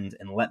Maryland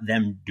and let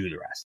them do the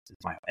rest.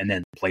 And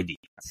then play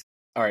defense.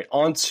 All right,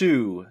 on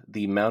to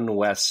the Mountain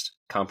West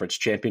Conference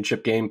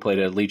Championship game played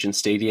at Allegiant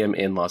Stadium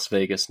in Las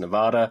Vegas,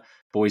 Nevada.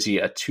 Boise,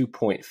 a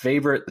 2-point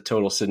favorite. The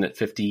total sitting at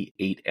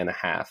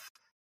 58.5.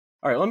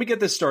 All right, let me get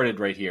this started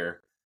right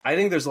here. I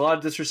think there's a lot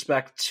of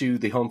disrespect to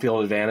the home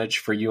field advantage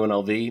for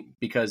UNLV,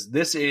 because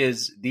this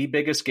is the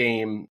biggest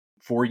game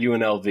for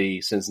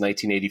UNLV since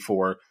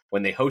 1984,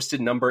 when they hosted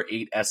number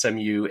 8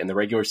 SMU in the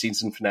regular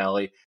season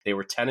finale. They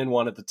were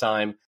 10-1 at the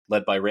time,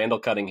 led by Randall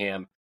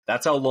Cunningham.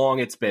 That's how long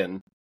it's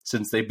been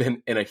since they've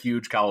been in a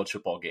huge college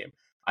football game.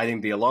 I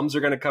think the alums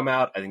are going to come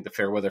out. I think the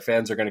Fairweather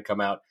fans are going to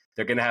come out.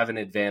 They're going to have an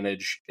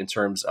advantage in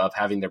terms of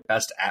having their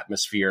best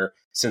atmosphere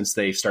since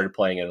they started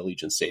playing at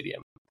Allegiant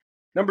Stadium.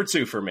 Number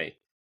 2 for me,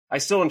 I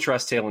still don't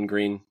trust Taylon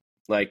Green.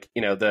 Like,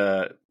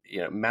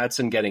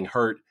 Madsen getting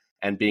hurt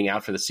and being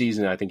out for the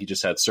season. I think he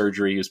just had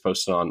surgery. He was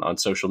posted on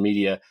social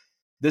media.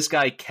 This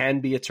guy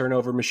can be a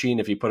turnover machine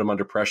if you put him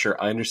under pressure.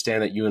 I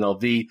understand that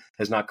UNLV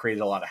has not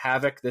created a lot of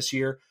havoc this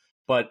year,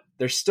 but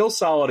they're still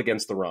solid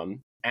against the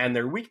run, and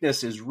their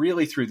weakness is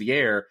really through the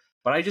air.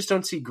 But I just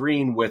don't see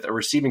Green with a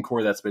receiving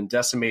core that's been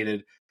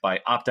decimated by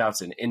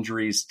opt-outs and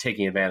injuries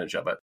taking advantage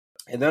of it.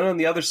 And then on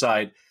the other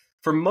side,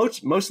 for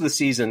most of the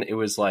season, it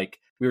was like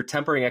we were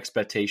tempering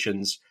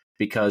expectations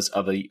because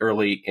of the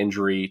early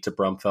injury to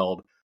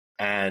Brumfeld,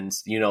 and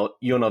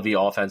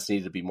UNLV offense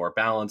needed to be more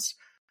balanced.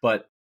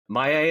 But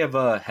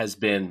Maeva has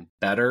been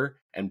better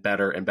and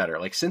better and better.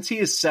 Like, since he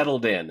has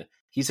settled in,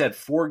 he's had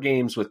 4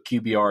 games with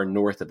QBR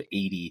north of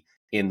 80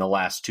 in the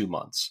last 2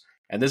 months.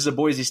 And this is a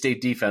Boise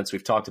State defense.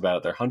 We've talked about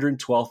it. They're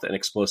 112th in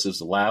explosives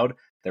allowed.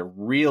 They're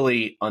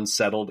really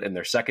unsettled in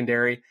their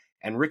secondary.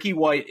 And Ricky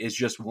White is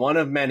just one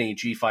of many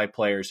G5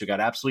 players who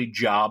got absolutely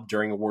jobbed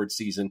during award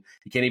season.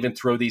 You can't even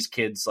throw these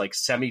kids like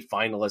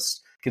semifinalist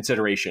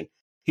consideration.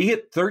 He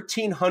hit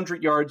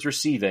 1,300 yards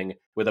receiving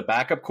with a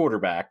backup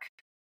quarterback,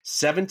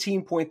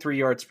 17.3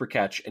 yards per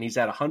catch, and he's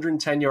at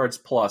 110 yards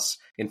plus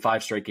in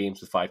 5 straight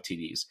games with 5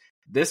 TDs.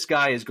 This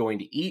guy is going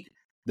to eat.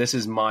 This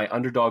is my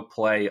underdog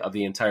play of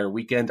the entire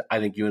weekend. I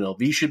think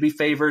UNLV should be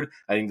favored.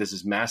 I think this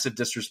is massive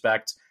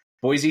disrespect.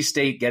 Boise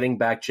State getting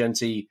back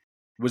Genty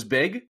was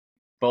big,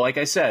 but like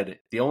I said,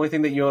 the only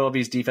thing that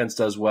UNLV's defense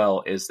does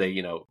well is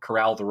they,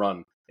 corral the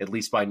run, at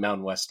least by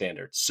Mountain West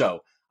standards.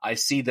 So I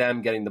see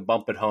them getting the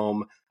bump at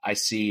home. I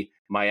see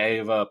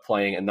Maeva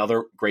playing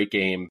another great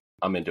game.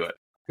 I'm into it.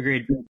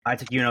 Agreed. I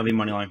took UNLV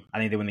money line. I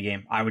think they win the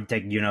game. I would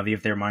take UNLV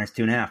if they're minus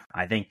 2.5.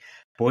 I think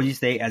Boise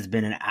State has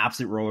been an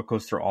absolute roller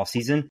coaster all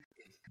season.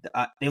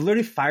 They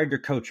literally fired their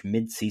coach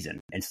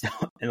mid-season and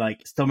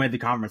still made the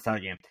conference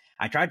title game.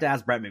 I tried to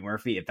ask Brett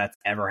McMurphy if that's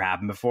ever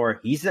happened before.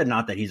 He said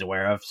not that he's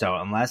aware of. So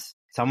unless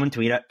someone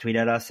tweet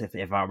at us if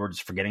we're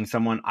just forgetting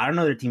someone, I don't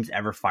know that teams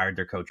ever fired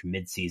their coach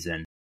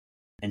mid-season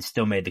and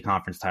still made the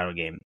conference title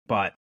game.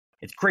 But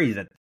it's crazy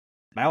that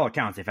by all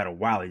accounts they've had a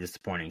wildly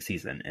disappointing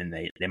season and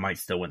they might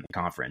still win the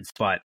conference.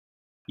 But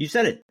you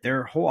said it.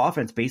 Their whole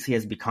offense basically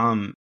has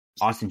become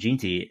Austin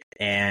Genty,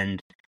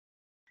 and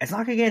it's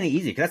not going to get any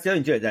easy, because that's the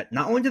other thing, that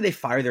not only did they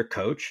fire their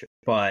coach,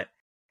 but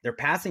their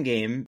passing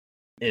game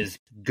is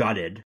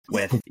gutted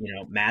with,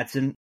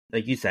 Madsen,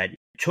 like you said,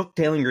 took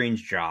Taylon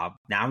Green's job.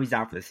 Now he's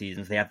out for the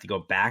season, so they have to go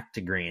back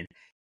to Green.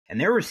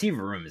 And their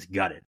receiver room is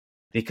gutted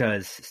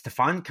because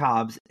Stephon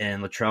Cobbs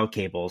and Latrell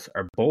Cables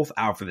are both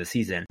out for the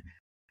season.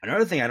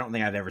 Another thing I don't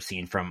think I've ever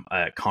seen from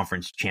a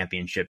conference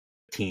championship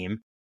team,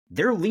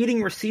 their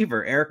leading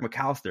receiver, Eric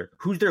McAllister,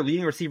 who's their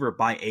leading receiver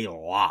by a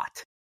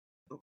lot,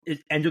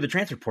 entered the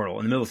transfer portal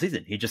in the middle of the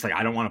season. He's just like,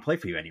 I don't want to play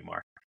for you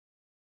anymore.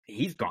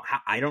 He's gone.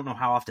 I don't know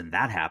how often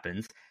that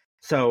happens.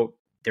 So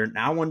they're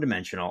now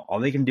one-dimensional. All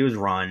they can do is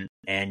run.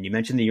 And you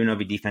mentioned the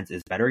UNLV defense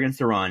is better against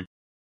the run.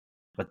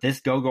 But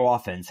this go-go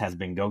offense has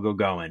been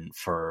go-go-going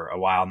for a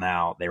while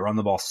now. They run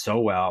the ball so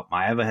well.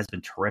 Maeva has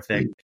been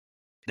terrific.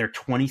 They're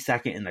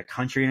 22nd in the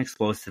country in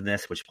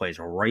explosiveness, which plays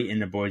right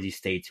into Boise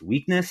State's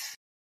weakness.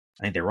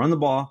 I think they run the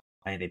ball.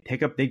 I think they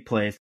pick up big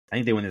plays. I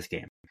think they win this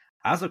game.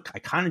 I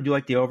kind of do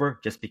like the over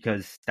just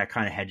because that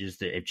kind of hedges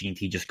if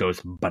G&T just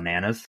goes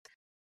bananas.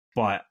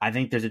 But I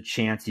think there's a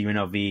chance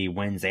UNLV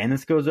wins and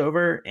this goes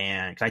over.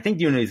 And because I think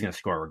UNLV is going to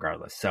score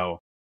regardless. So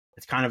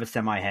it's kind of a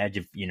semi-hedge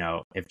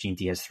if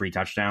G&T has 3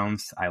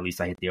 touchdowns, at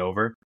least I hit the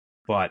over.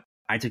 But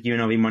I took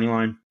UNLV money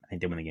line. I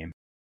think they win the game.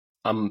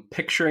 I'm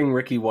picturing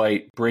Ricky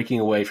White breaking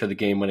away for the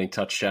game-winning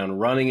touchdown,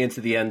 running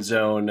into the end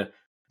zone,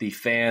 the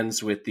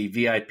fans with the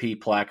VIP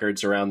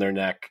placards around their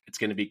neck. It's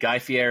going to be Guy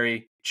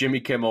Fieri, Jimmy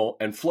Kimmel,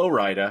 and Flo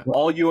Rida,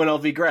 all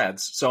UNLV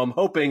grads. So I'm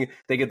hoping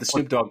they get the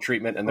Snoop Dogg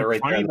treatment, and they're right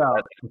there.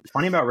 What's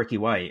funny about Ricky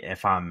White,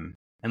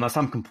 unless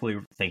I'm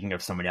completely thinking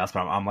of somebody else,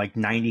 but I'm like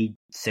 96%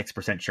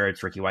 sure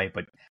it's Ricky White.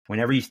 But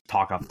whenever you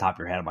talk off the top of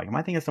your head, I'm like, am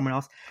I thinking of someone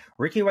else?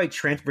 Ricky White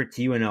transferred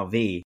to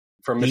UNLV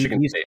from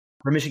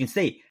Michigan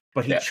State.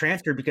 But he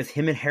transferred because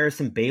him and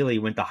Harrison Bailey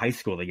went to high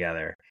school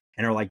together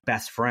and are like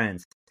best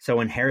friends. So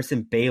when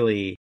Harrison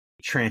Bailey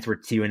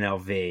transferred to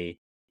UNLV,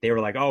 they were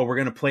like, oh, we're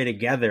going to play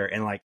together.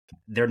 And like,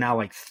 they're now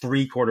like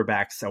 3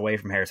 quarterbacks away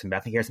from Harrison Bailey.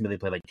 I think Harrison Bailey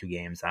played like 2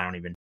 games. I don't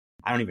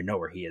even know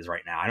where he is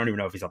right now. I don't even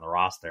know if he's on the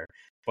roster,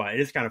 but it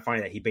is kind of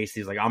funny that he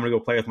basically is like, I'm going to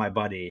go play with my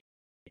buddy.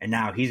 And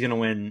now he's going to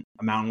win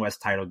a Mountain West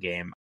title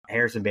game.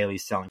 Harrison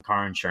Bailey's selling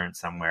car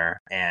insurance somewhere.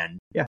 And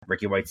yeah,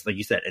 Ricky White's, like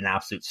you said, an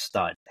absolute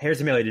stud.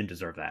 Harrison Bailey didn't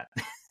deserve that.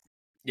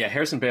 Yeah,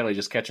 Harrison Bailey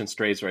just catching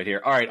strays right here.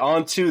 All right,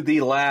 on to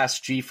the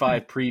last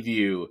G5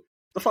 preview,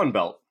 the Fun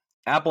Belt.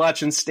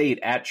 Appalachian State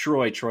at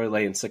Troy. Troy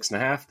laying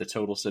 6.5. The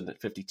total sitting at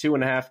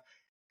 52.5.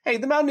 Hey,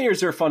 the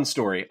Mountaineers are a fun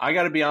story. I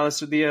got to be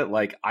honest with you.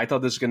 Like, I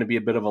thought this was going to be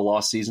a bit of a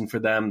lost season for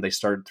them. They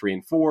started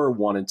 3-4,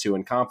 1-2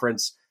 in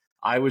conference.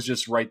 I was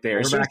just right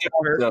there.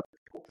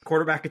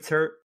 Quarterback gets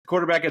hurt.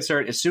 Quarterback gets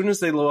hurt. As soon as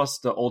they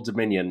lost to Old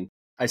Dominion,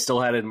 I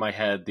still had in my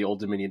head the Old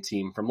Dominion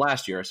team from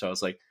last year. So I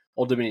was like,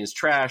 Old Dominion is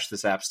trash.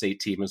 This App State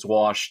team is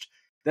washed.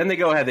 Then they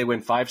go ahead. They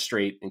win 5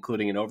 straight,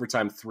 including an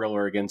overtime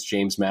thriller against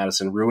James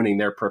Madison, ruining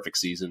their perfect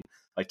season.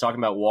 Like talking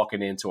about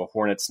walking into a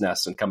hornet's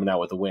nest and coming out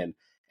with a win.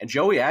 And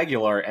Joey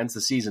Aguilar ends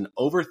the season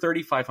over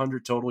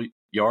 3,500 total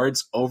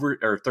yards,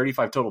 or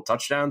 35 total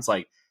touchdowns.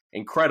 Like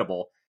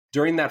incredible.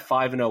 During that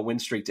 5-0 win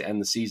streak to end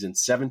the season,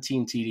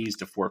 17 TDs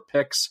to 4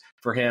 picks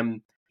for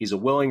him. He's a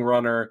willing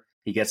runner.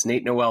 He gets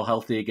Nate Noel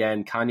healthy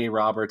again. Kanye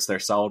Roberts, their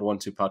solid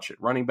 1-2 punch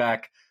at running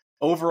back.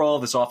 Overall,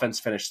 this offense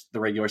finished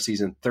the regular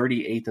season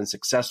 38th in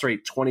success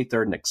rate,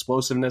 23rd in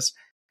explosiveness.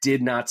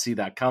 Did not see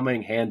that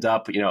coming. Hand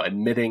up,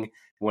 admitting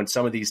when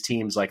some of these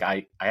teams, like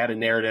I had a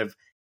narrative,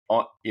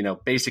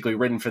 basically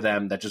written for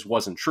them that just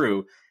wasn't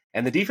true.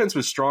 And the defense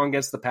was strong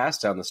against the pass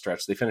down the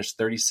stretch. They finished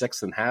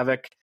 36th in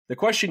havoc. The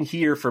question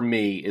here for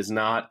me is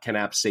not, can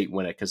App State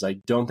win it? Because I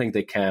don't think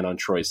they can on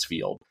Troy's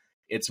field.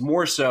 It's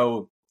more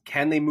so,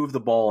 can they move the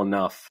ball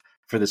enough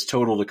for this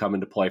total to come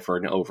into play for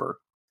an over?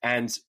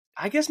 And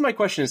I guess my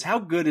question is, how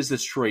good is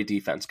this Troy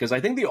defense? Because I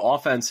think the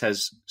offense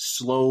has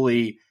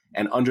slowly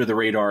and under the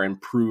radar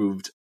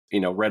improved,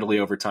 readily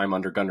over time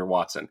under Gunnar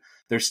Watson.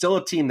 They're still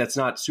a team that's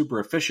not super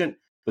efficient,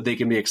 but they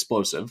can be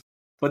explosive.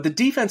 But the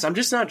defense, I'm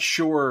just not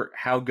sure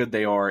how good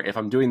they are if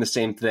I'm doing the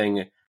same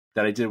thing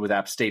that I did with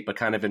App State, but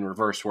kind of in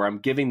reverse, where I'm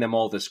giving them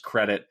all this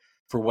credit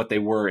for what they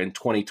were in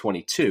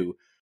 2022.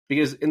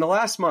 Because in the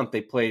last month,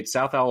 they played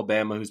South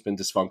Alabama, who's been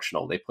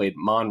dysfunctional. They played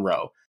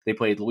Monroe. They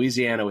played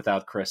Louisiana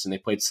without Chris, and they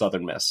played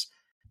Southern Miss.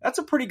 That's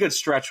a pretty good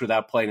stretch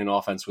without playing an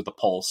offense with a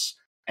pulse.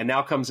 And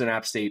now comes an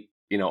App State,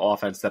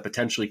 offense that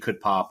potentially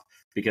could pop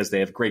because they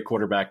have great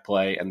quarterback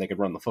play and they could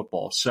run the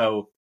football.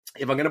 So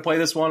if I'm going to play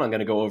this one, I'm going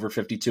to go over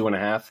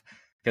 52.5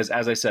 because,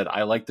 as I said,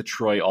 I like the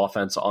Troy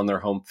offense on their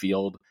home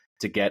field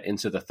to get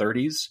into the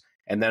 30s.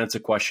 And then it's a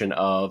question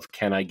of,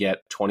 can I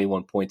get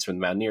 21 points from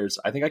the Mountaineers?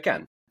 I think I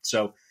can.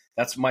 So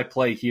that's my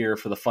play here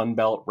for the Fun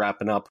Belt,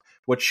 wrapping up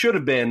what should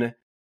have been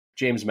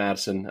James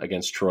Madison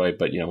against Troy,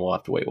 but we'll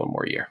have to wait one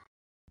more year.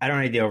 I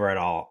don't need the over at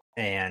all.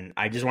 And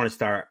I just want to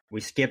start.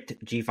 We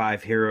skipped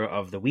G5 Hero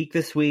of the Week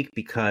this week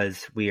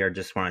because we are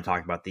just want to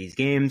talk about these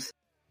games.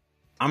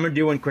 I'm going to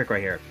do one quick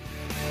right here.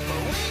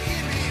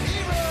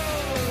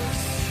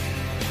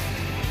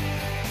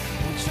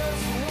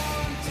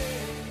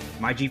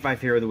 My G5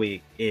 Hero of the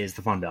Week is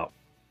the Fun Belt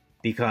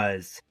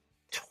because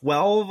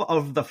 12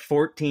 of the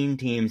 14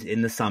 teams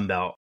in the Sun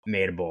Belt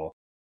made a bowl.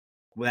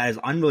 That is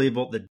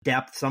unbelievable. The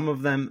depth, some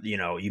of them,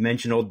 you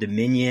mentioned Old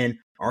Dominion,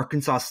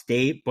 Arkansas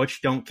State,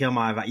 Butch don't kill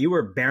my vibe. You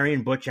were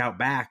burying Butch out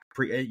back,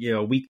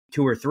 week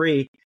 2 or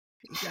 3.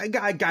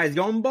 Guys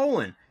going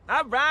bowling.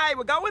 All right,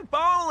 we're going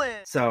bowling.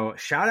 So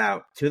shout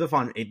out to the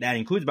Fun. That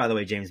includes, by the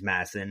way, James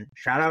Madison.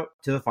 Shout out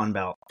to the Fun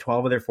Belt.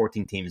 12 of their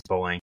 14 teams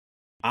bowling.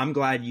 I'm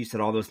glad you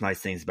said all those nice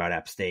things about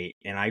App State.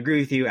 And I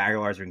agree with you.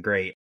 Aguilar's been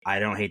great. I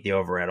don't hate the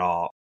over at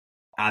all.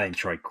 I think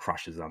Troy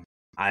crushes them.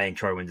 I think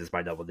Troy wins this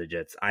by double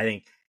digits. I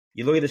think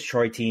you look at this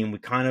Troy team,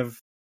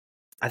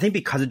 I think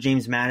because of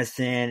James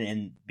Madison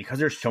and because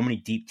there's so many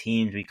deep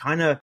teams,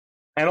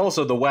 and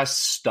also the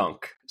West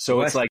stunk.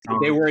 So it's like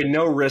they were in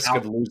no risk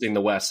of losing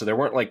the West. So there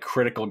weren't like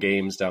critical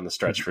games down the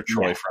stretch for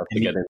Troy for us to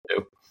get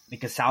into.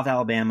 Because South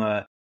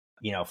Alabama,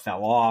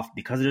 fell off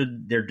because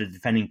they're the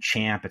defending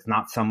champ. It's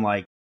not some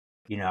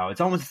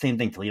it's almost the same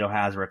thing Toledo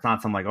has where it's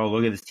not some oh,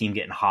 look at this team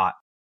getting hot.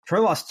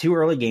 Troy lost 2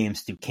 early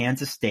games to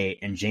Kansas State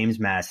and James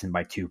Madison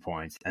by 2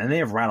 points. And they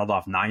have rattled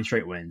off 9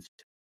 straight wins,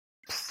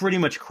 pretty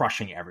much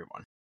crushing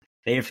everyone.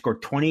 They have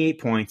scored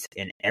 28 points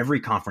in every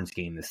conference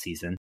game this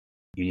season.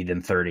 You need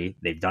them 30.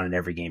 They've done it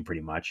every game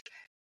pretty much.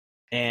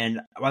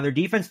 And while their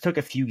defense took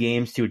a few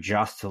games to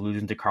adjust to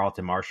losing to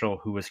Carlton Marshall,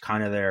 who was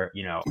kind of their,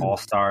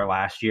 all-star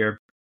last year,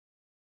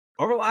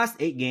 over the last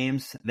 8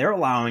 games, they're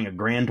allowing a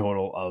grand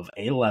total of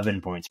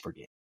 11 points per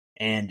game.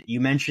 And you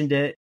mentioned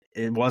it.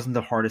 It wasn't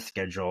the hardest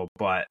schedule,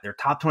 but they're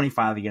top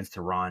 25 against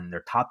the run.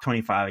 They're top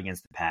 25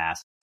 against the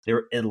pass.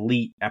 They're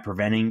elite at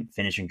preventing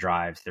finishing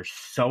drives. They're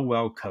so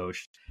well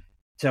coached.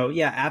 So,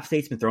 yeah, App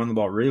State's been throwing the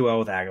ball really well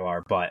with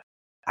Aguilar, but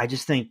I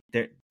just think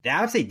that the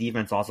App State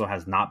defense also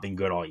has not been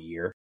good all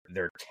year.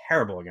 They're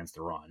terrible against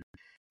the run.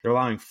 They're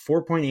allowing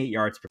 4.8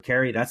 yards per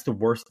carry. That's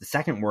the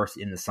second worst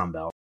in the Sun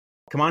Belt.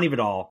 Kamani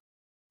Vidal,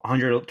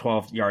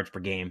 112 yards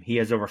per game. He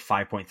has over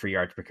 5.3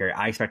 yards per carry.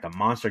 I expect a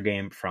monster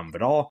game from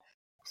Vidal.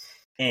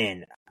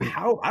 And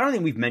I don't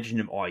think we've mentioned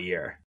him all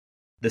year,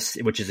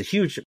 which is a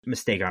huge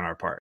mistake on our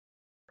part.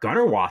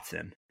 Gunnar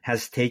Watson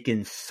has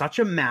taken such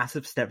a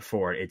massive step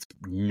forward. It's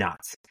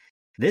nuts.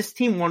 This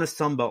team won a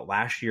Sun Belt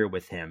last year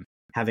with him,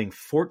 having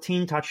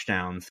 14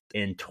 touchdowns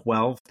and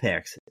 12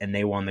 picks, and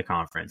they won the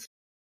conference.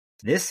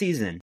 This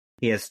season,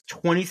 he has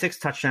 26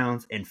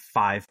 touchdowns and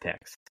 5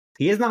 picks.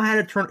 He has not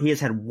had he has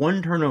had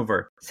 1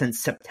 turnover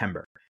since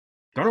September.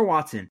 Gunnar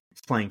Watson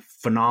is playing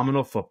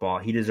phenomenal football.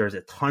 He deserves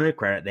a ton of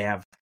credit. They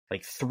have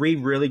 3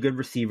 really good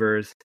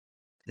receivers.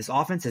 This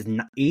offense is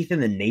 8th in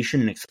the nation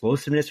in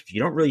explosiveness, which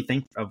you don't really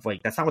think of.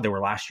 That's not what they were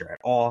last year at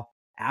all.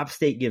 App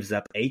State gives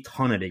up a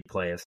ton of big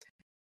plays.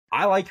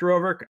 I like your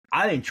over.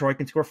 I think Troy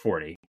can score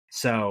 40.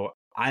 So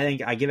I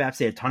think I give App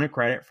State a ton of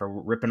credit for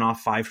ripping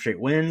off 5 straight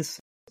wins.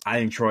 I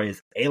think Troy is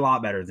a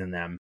lot better than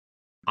them.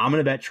 I'm going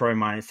to bet Troy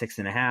minus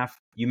 6.5.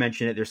 You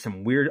mentioned it. There's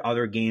some weird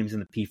other games in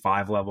the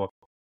P5 level.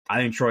 I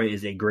think Troy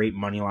is a great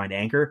money line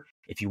anchor.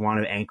 If you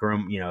want to anchor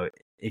them,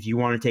 if you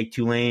want to take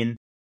Tulane,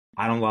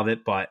 I don't love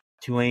it, but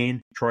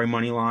Tulane, Troy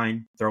money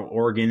line, throw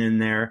Oregon in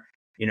there.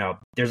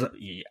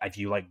 If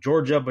you like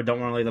Georgia but don't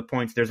want to lay the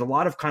points, there's a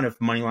lot of kind of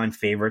money line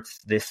favorites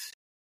that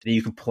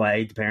you can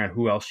play depending on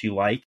who else you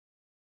like.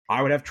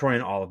 I would have Troy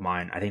in all of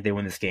mine. I think they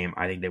win this game.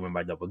 I think they win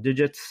by double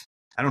digits.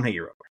 I don't hate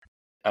your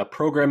over.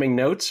 Programming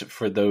notes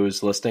for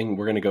those listening.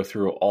 We're going to go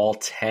through all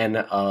 10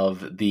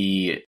 of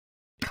the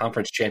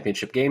conference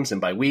championship games.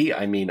 And by we,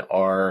 I mean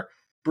our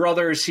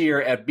brothers here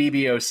at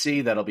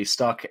BBOC that'll be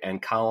Stuck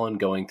and Colin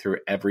going through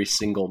every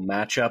single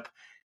matchup.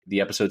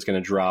 The episode's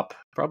going to drop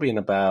probably in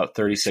about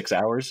 36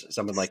 hours,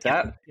 something like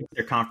that.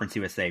 Their Conference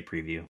USA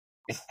preview.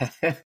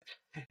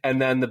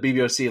 And then the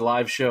BBOC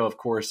live show, of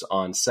course,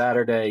 on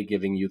Saturday,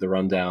 giving you the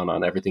rundown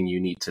on everything you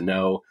need to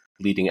know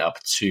leading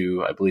up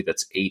to, I believe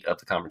it's 8 of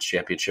the conference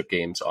championship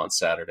games on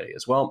Saturday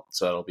as well.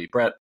 So that'll be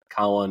Brett,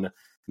 Colin,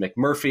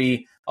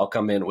 McMurphy. I'll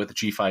come in with a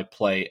G5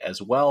 play as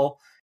well.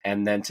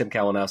 And then Tim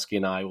Kalinowski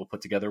and I will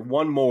put together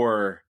one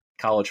more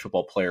college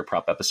football player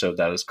prop episode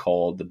that is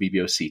called the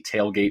BBOC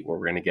Tailgate, where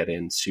we're going to get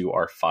into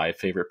our 5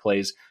 favorite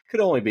plays.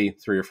 Could only be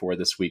 3 or 4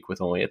 this week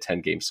with only a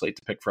 10-game slate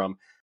to pick from.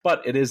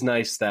 But it is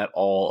nice that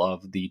all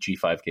of the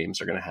G5 games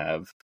are going to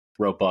have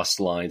robust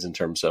lines in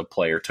terms of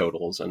player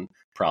totals and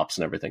props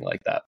and everything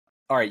like that.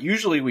 All right,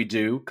 usually we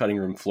do cutting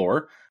room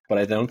floor, but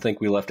I don't think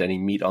we left any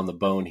meat on the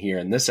bone here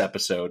in this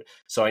episode.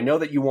 So I know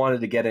that you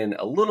wanted to get in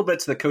a little bit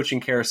to the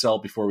coaching carousel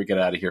before we get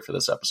out of here for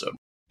this episode.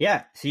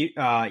 Yeah, so you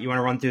want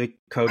to run through the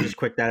coaches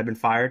quick that have been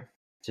fired,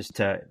 just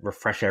to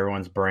refresh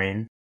everyone's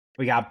brain.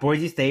 We got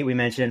Boise State, we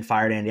mentioned,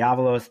 fired Andy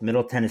Avalos.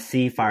 Middle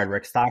Tennessee fired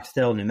Rick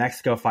Stockstill. New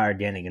Mexico fired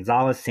Danny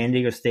Gonzalez. San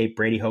Diego State,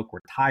 Brady Hoke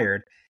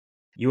retired.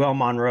 UL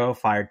Monroe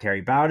fired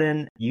Terry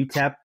Bowden.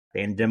 UTEP,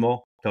 Dan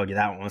Dimmel. Told you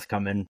that one was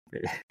coming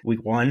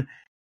week 1.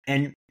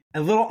 And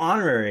a little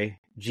honorary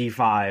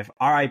G5,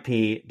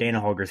 RIP,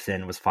 Dana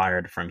Holgerson was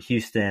fired from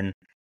Houston.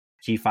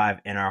 G5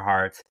 in our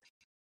hearts.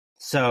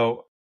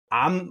 So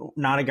I'm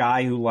not a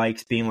guy who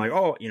likes being like,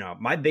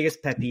 my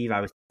biggest pet peeve,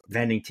 I was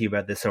venting to you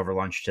about this over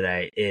lunch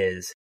today,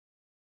 is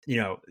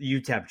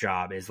UTEP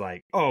job is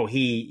like,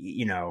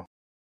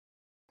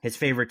 his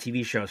favorite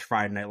TV show is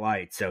Friday Night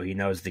Lights, so he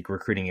knows the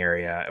recruiting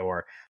area.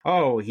 Or,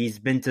 he's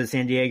been to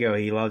San Diego,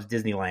 he loves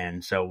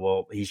Disneyland,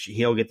 so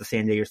he'll get the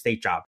San Diego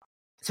State job.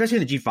 Especially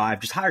in the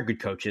G5, just hire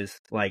good coaches.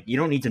 You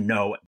don't need to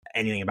know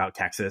anything about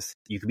Texas.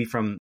 You could be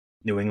from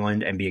New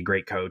England and be a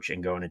great coach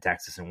and go into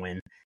Texas and win.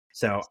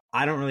 So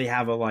I don't really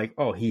have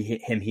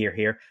him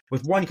here.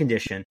 With one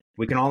condition,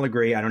 we can all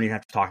agree, I don't even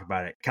have to talk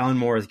about it. Kellen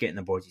Moore is getting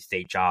the Boise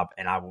State job,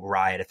 and I will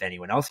riot if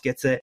anyone else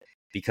gets it,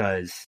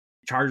 because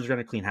Chargers are going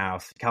to clean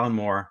house. Kellen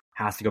Moore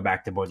has to go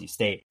back to Boise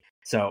State.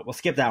 So we'll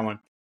skip that one.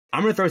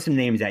 I'm going to throw some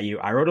names at you.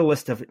 I wrote a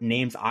list of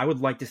names I would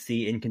like to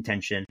see in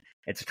contention.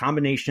 It's a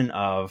combination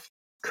of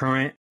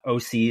current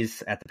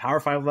OCs at the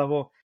Power 5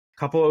 level, a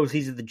couple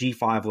OCs at the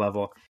G5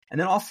 level, and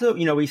then also,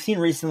 we've seen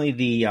recently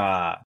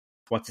the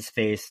what's his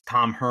face,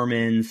 Tom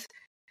Herman's,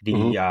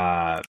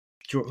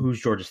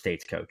 who's Georgia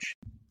State's coach?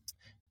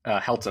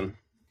 Helton,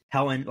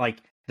 like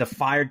the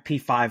fired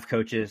P5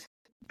 coaches,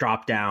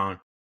 drop down,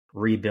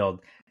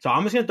 rebuild. So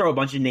I'm just going to throw a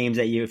bunch of names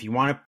at you. If you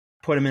want to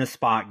put them in a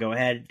spot, go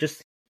ahead.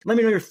 Just let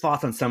me know your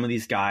thoughts on some of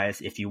these guys.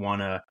 If you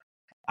want to,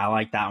 I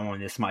like that one.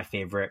 This is my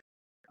favorite.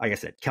 Like I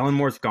said, Kellen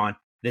Moore's gone.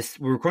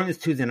 We're recording this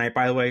Tuesday night,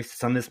 by the way. So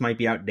some of this might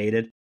be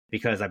outdated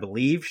because I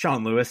believe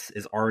Sean Lewis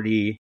is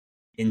already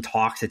in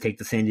talks to take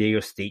the San Diego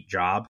State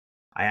job.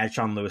 I had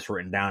Sean Lewis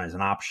written down as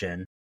an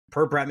option.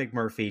 Per Brett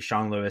McMurphy,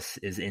 Sean Lewis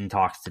is in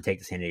talks to take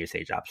the San Diego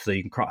State job. So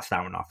you can cross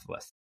that one off the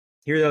list.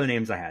 Here are the other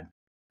names I had.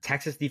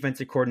 Texas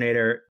defensive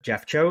coordinator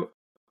Jeff Choate,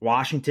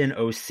 Washington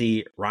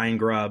OC Ryan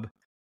Grubb,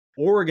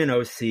 Oregon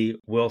OC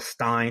Will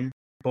Stein.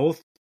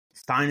 Both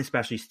Stein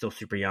especially still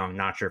super young.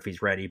 Not sure if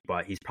he's ready,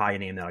 but he's probably a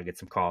name that'll get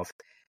some calls.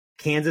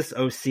 Kansas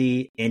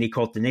OC Andy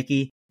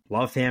Koltanicki.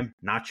 Love him.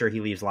 Not sure he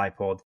leaves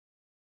Leipold.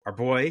 Our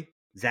boy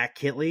Zach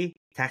Kitley,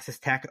 Texas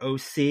Tech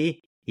OC.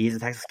 He's a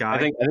Texas guy. I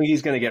think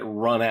he's going to get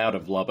run out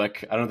of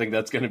Lubbock. I don't think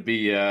that's going to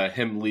be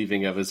him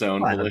leaving of his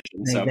own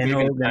volition. So maybe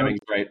his timing's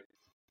right.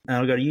 And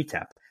I'll go to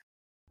UTEP.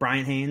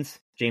 Brian Haynes,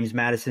 James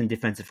Madison,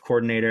 defensive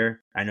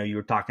coordinator. I know you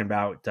were talking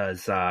about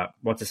does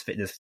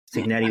does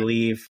Signetti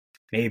leave?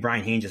 Maybe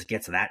Brian Haynes just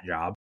gets that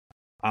job.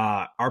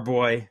 Our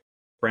boy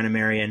Brennan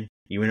Marion,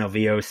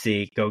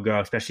 UNLV OC, go,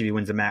 especially if he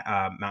wins a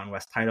Mountain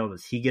West title.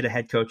 Does he get a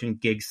head coaching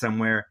gig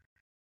somewhere?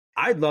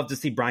 I'd love to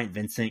see Bryant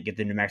Vincent get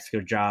the New Mexico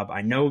job.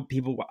 I know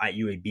people at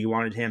UAB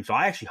wanted him, so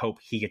I actually hope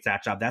he gets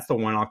that job. That's the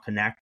one I'll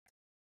connect.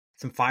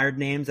 Some fired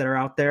names that are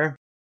out there.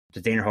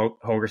 Does Dana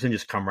Holgerson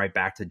just come right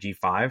back to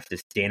G5?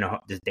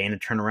 Does Dana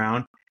turn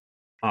around?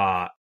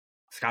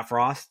 Scott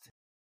Frost,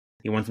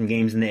 he won some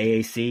games in the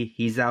AAC.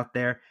 He's out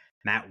there.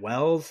 Matt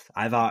Wells,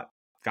 I thought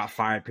got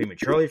fired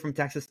prematurely from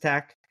Texas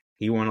Tech.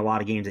 He won a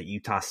lot of games at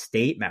Utah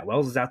State. Matt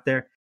Wells is out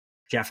there.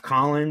 Jeff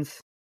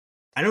Collins.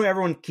 I know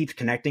everyone keeps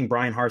connecting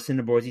Brian Harsin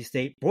to Boise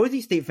State. Boise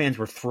State fans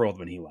were thrilled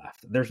when he left.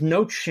 There's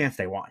no chance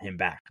they want him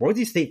back.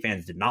 Boise State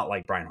fans did not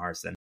like Brian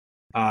Harsin.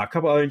 A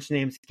couple other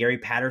names, Gary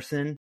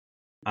Patterson,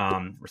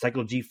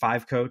 recycled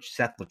G5 coach,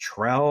 Seth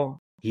Luttrell.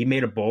 He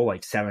made a bowl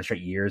like 7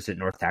 straight years at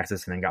North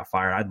Texas and then got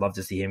fired. I'd love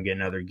to see him get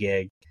another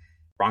gig.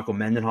 Bronco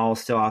Mendenhall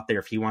is still out there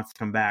if he wants to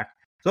come back.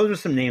 So those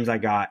are some names I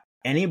got.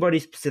 Anybody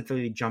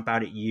specifically jump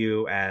out at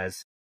you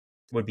as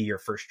would be your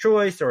first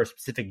choice or a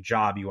specific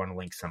job you want to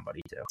link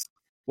somebody to?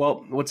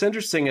 Well, what's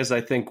interesting is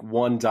I think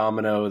one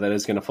domino that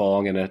is going to fall,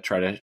 I'm going to try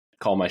to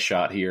call my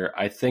shot here.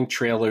 I think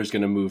Traylor is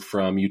going to move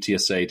from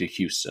UTSA to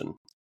Houston,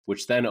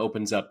 which then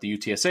opens up the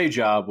UTSA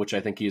job, which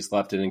I think he's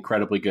left in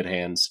incredibly good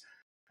hands.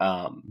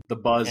 The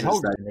buzz is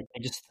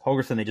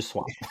Holgerson, they just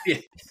swapped.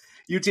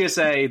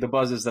 UTSA, the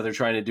buzz is that they're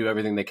trying to do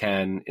everything they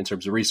can in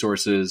terms of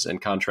resources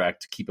and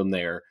contract to keep him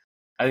there.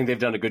 I think they've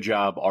done a good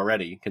job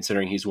already,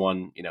 considering he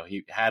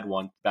had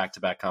won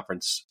back-to-back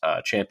conference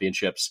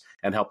championships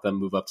and helped them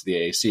move up to the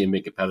AAC and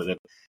be competitive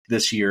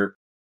this year.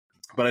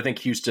 But I think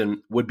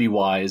Houston would be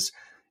wise.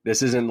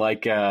 This isn't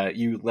like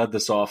you led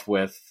this off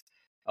with,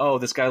 oh,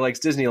 this guy likes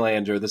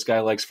Disneyland or this guy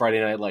likes Friday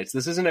Night Lights.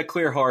 This isn't a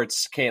clear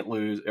hearts can't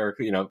lose or,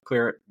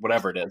 clear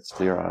whatever it is.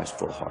 Clear eyes,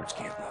 full hearts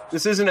can't lose.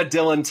 This isn't a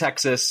Dillon,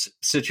 Texas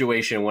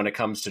situation when it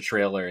comes to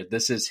Traylor.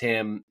 This is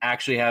him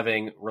actually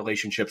having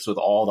relationships with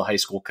all the high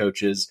school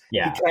coaches.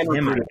 Yeah, he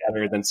can recruit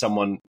better than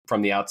someone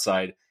from the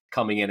outside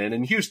coming in. And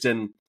in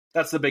Houston,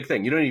 that's the big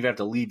thing. You don't even have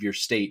to leave your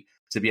state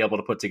to be able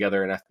to put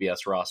together an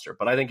FBS roster.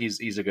 But I think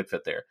he's a good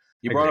fit there.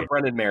 You brought up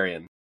Brendan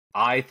Marion.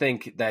 I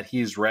think that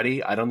he's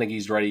ready. I don't think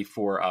he's ready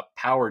for a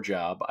power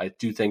job. I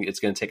do think it's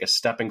going to take a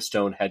stepping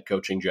stone head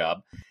coaching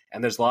job.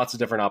 And there's lots of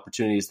different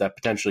opportunities that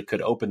potentially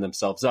could open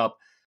themselves up.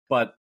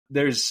 But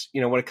there's,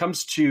 when it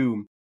comes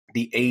to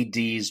the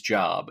AD's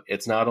job,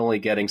 it's not only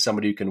getting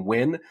somebody who can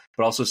win,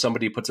 but also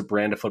somebody who puts a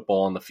brand of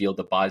football on the field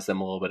that buys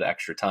them a little bit of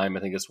extra time. I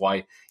think that's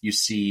why you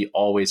see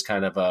always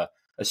kind of a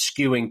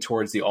skewing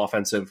towards the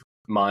offensive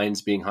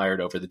minds being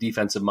hired over the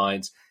defensive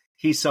minds.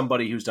 He's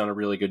somebody who's done a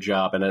really good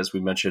job. And as we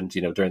mentioned,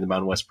 during the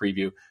Mountain West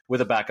preview,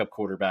 with a backup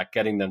quarterback,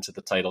 getting them to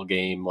the title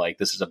game, like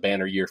this is a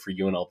banner year for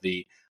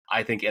UNLV.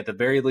 I think at the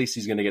very least,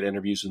 he's going to get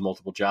interviews with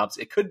multiple jobs.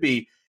 It could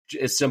be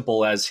as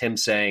simple as him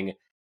saying,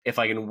 if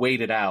I can wait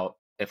it out,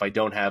 if I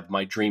don't have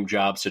my dream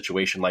job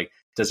situation, like,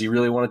 does he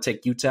really want to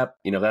take UTEP?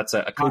 That's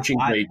a coaching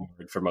grade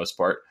for most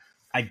part.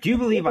 I do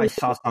believe I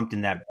saw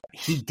something that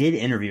he did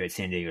interview at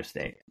San Diego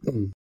State.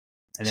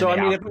 So,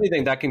 if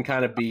anything, that can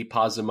kind of be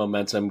positive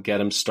momentum,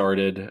 get him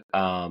started.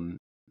 And,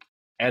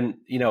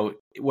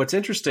 what's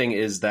interesting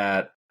is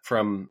that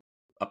from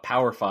a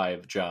Power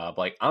 5 job.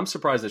 Like, I'm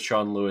surprised that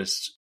Sean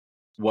Lewis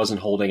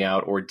wasn't holding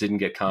out or didn't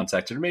get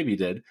contacted, or maybe he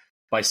did,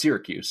 by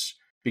Syracuse,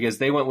 because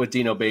they went with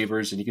Dino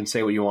Babers, and you can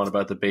say what you want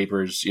about the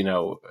Babers,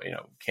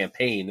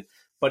 campaign,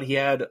 but he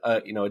had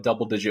a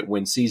double-digit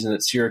win season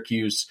at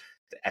Syracuse.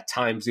 At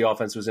times, the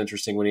offense was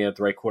interesting when he had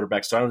the right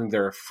quarterback, so I don't think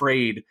they're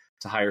afraid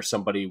to hire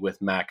somebody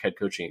with MAC head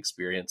coaching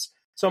experience.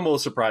 So I'm a little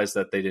surprised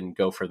that they didn't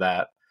go for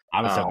that.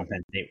 I was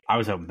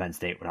hoping Penn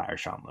State would hire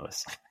Sean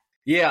Lewis.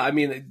 Yeah, I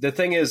mean, the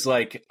thing is,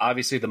 like,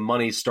 obviously the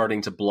money's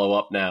starting to blow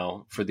up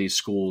now for these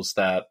schools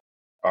that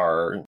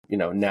are,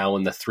 now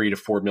in the $3 to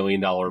 $4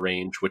 million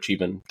range, which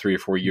even 3 or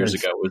 4 years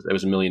ago it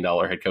was $1 million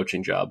head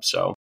coaching job.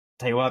 So,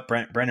 tell you what,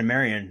 Brendan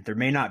Marion, there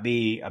may not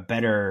be a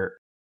better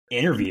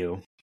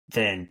interview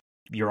than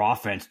your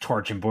offense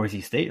torching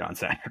Boise State on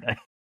Saturday.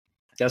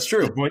 That's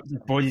true. Does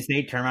Boise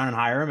State turn around and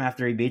hire him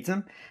after he beats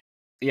them?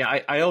 Yeah,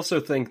 I also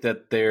think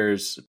that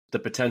there's the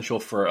potential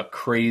for a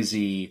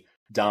crazy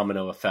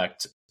domino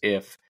effect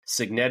if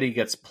Cignetti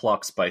gets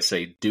plucked by,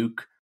 say,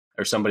 Duke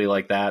or somebody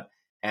like that,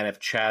 and if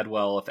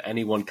Chadwell, if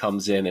anyone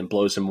comes in and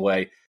blows him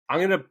away. I'm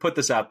going to put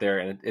this out there,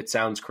 and it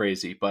sounds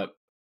crazy, but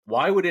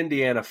why would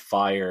Indiana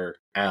fire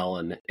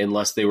Allen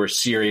unless they were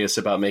serious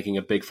about making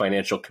a big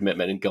financial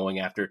commitment and going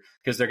after?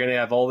 Because they're going to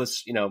have all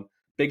this,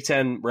 Big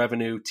Ten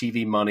revenue,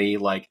 TV money.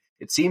 Like,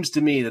 it seems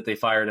to me that they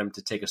fired him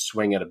to take a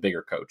swing at a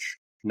bigger coach,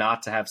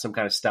 not to have some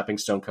kind of stepping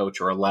stone coach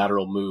or a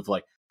lateral move.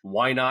 Like,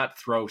 why not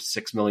throw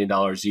 $6 million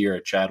a year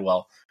at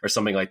Chadwell or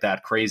something like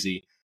that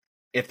crazy?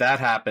 If that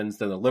happens,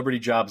 then the Liberty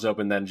job's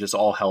open, then just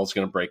all hell's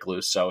going to break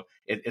loose. So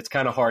it's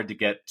kind of hard to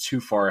get too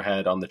far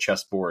ahead on the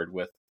chessboard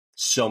with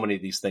so many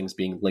of these things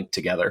being linked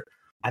together.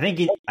 I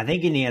think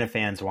Indiana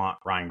fans want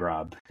Ryan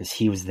Grubb because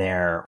he was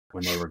there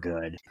when they were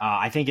good.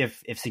 I think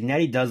if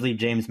Cignetti does leave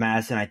James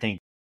Madison, I think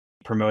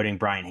promoting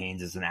Brian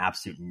Haynes is an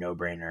absolute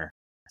no-brainer.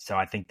 So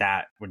I think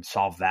that would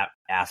solve that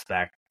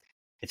aspect.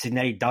 If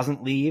Cignetti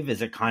doesn't leave,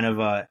 is it kind of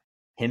a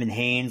him and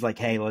Haynes like,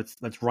 hey, let's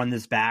run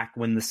this back,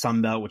 win the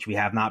Sun Belt, which we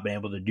have not been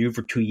able to do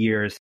for 2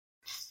 years.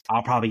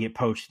 I'll probably get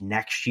poached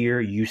next year.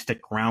 You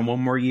stick around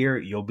one more year,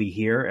 you'll be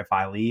here if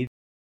I leave.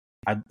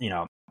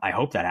 I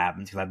hope that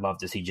happens because I'd love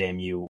to see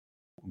JMU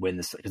win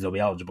this because they'll be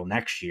eligible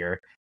next year.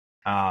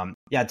 To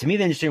me,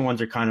 the interesting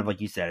ones are kind of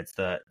like you said.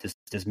 It's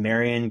does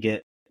Marion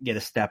get a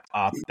step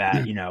up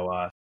at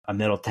a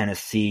Middle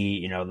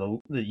Tennessee,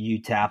 the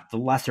UTEP, the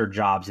lesser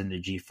jobs in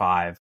the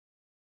G5.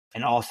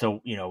 And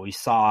also, we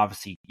saw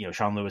obviously,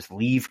 Sean Lewis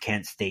leave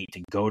Kent State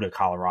to go to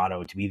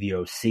Colorado to be the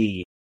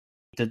OC.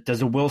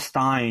 Does a Will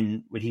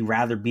Stein, would he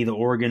rather be the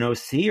Oregon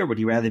OC or would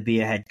he rather be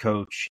a head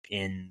coach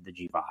in the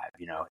G5?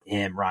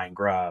 Him, Ryan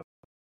Grubb,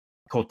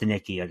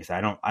 Koltaniki. Like I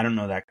said, I don't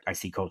know that I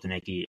see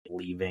Koltaniki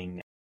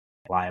leaving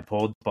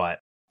Leipold, but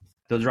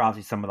those are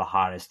obviously some of the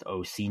hottest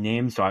OC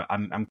names. So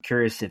I'm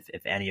curious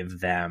if any of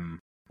them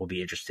will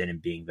be interested in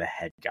being the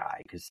head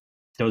guy because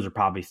those are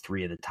probably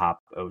 3 of the top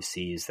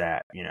OCs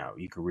that,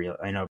 you could really,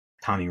 I know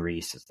Tommy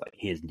Rees is like,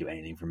 he doesn't do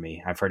anything for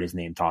me. I've heard his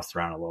name tossed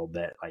around a little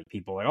bit. Like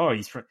people are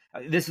like,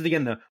 this is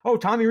again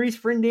Tommy Rees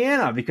for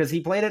Indiana because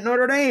he played at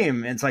Notre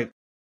Dame. And it's like,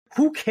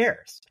 who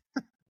cares?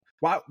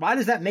 Why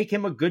does that make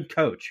him a good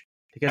coach?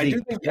 Because I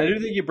do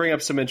think you bring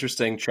up some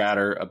interesting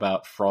chatter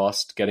about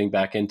Frost getting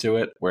back into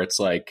it, where it's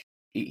like,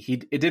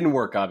 it didn't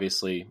work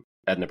obviously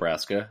at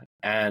Nebraska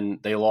and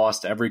they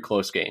lost every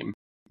close game.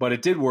 But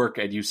it did work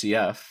at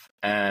UCF,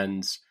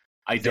 and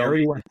I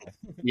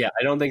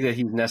don't think that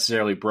he's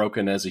necessarily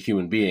broken as a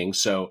human being.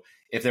 So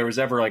if there was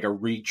ever like a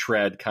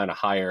retread kind of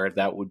hire,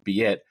 that would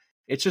be it.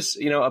 It's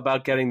just,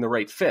 about getting the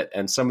right fit.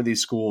 And some of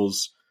these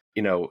schools,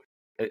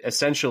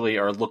 essentially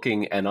are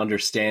looking and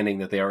understanding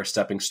that they are a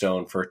stepping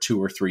stone for a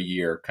 2 or 3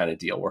 year kind of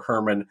deal. Where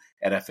Herman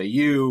at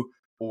FAU,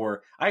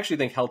 or I actually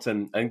think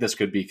Helton, I think this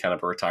could be kind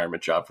of a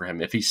retirement job for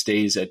him. If he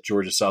stays at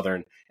Georgia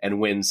Southern and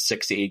wins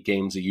 6 to 8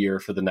 games a year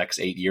for the next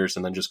 8 years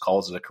and then just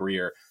calls it a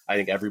career, I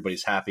think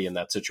everybody's happy in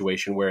that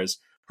situation. Whereas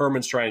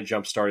Herman's trying to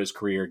jumpstart his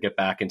career, get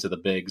back into the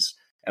bigs.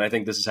 And I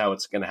think this is how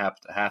it's going to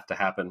have to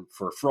happen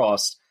for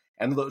Frost.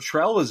 And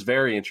Trell is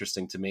very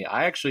interesting to me.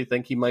 I actually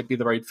think he might be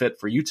the right fit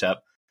for UTEP,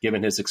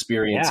 given his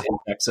experience in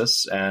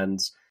Texas and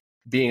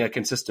being a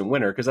consistent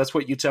winner, because that's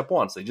what UTEP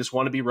wants. They just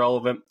want to be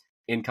relevant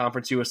in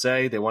Conference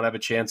USA. They want to have a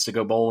chance to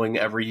go bowling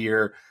every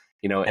year,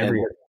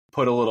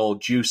 put a little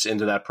juice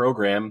into that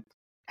program.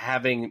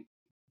 Having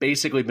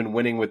basically been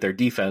winning with their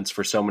defense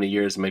for so many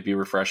years, it might be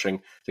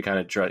refreshing to kind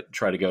of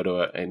try to go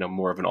to a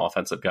more of an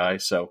offensive guy.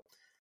 So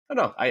I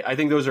don't know. I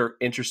think those are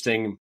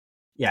interesting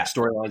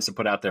storylines to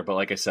put out there. But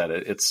like I said,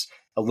 it's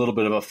a little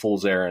bit of a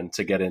fool's errand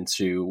to get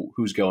into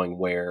who's going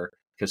where,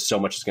 because so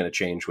much is going to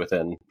change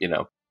within,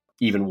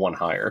 even one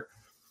hire.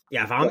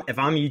 Yeah. If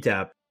I'm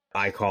UTEP,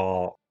 I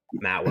call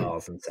Matt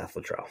Wells and Seth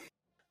Luttrell.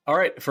 All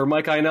right. For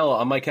Mike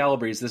Ainella, I'm Mike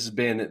Calabrese. This has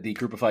been the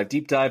Group of 5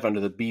 Deep Dive under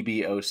the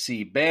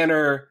BBOC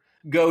banner.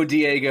 Go,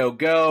 Diego,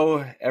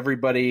 go.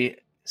 Everybody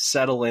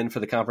settle in for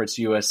the Conference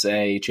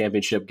USA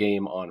championship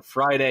game on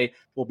Friday.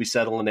 We'll be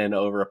settling in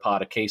over a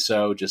pot of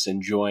queso, just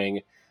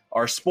enjoying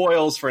our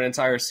spoils for an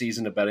entire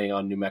season of betting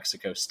on New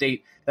Mexico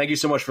State. Thank you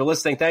so much for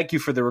listening. Thank you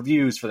for the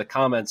reviews, for the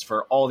comments,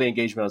 for all the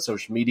engagement on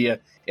social media.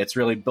 It's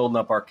really building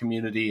up our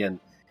community and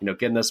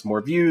getting us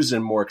more views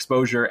and more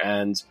exposure.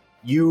 And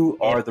you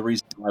are the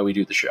reason why we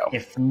do the show.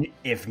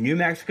 If New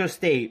Mexico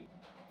State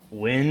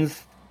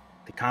wins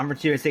the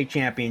Conference USA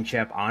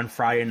Championship on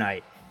Friday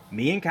night,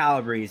 me and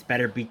Calabrese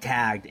better be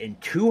tagged in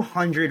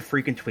 200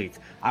 freaking tweets.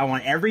 I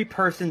want every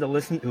person who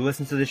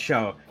listens to this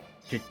show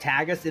to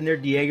tag us in their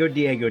Diego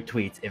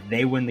tweets if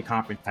they win the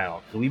conference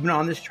title. So we've been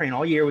on this train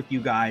all year with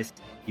you guys.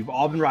 You've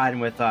all been riding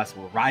with us.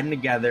 We're riding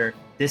together.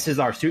 This is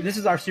our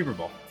Super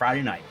Bowl,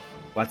 Friday night.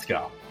 Let's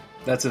go.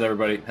 That's it,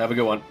 everybody. Have a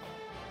good one.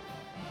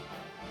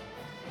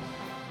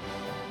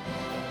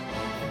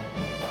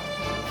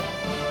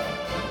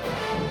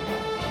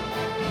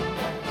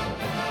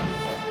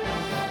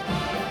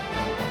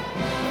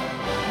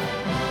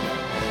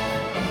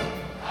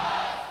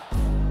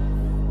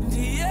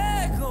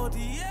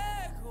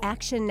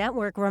 Action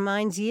Network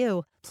reminds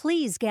you,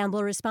 please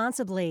gamble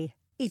responsibly.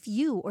 If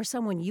you or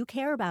someone you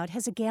care about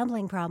has a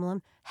gambling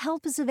problem,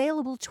 help is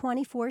available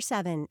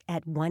 24/7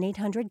 at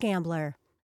 1-800-GAMBLER.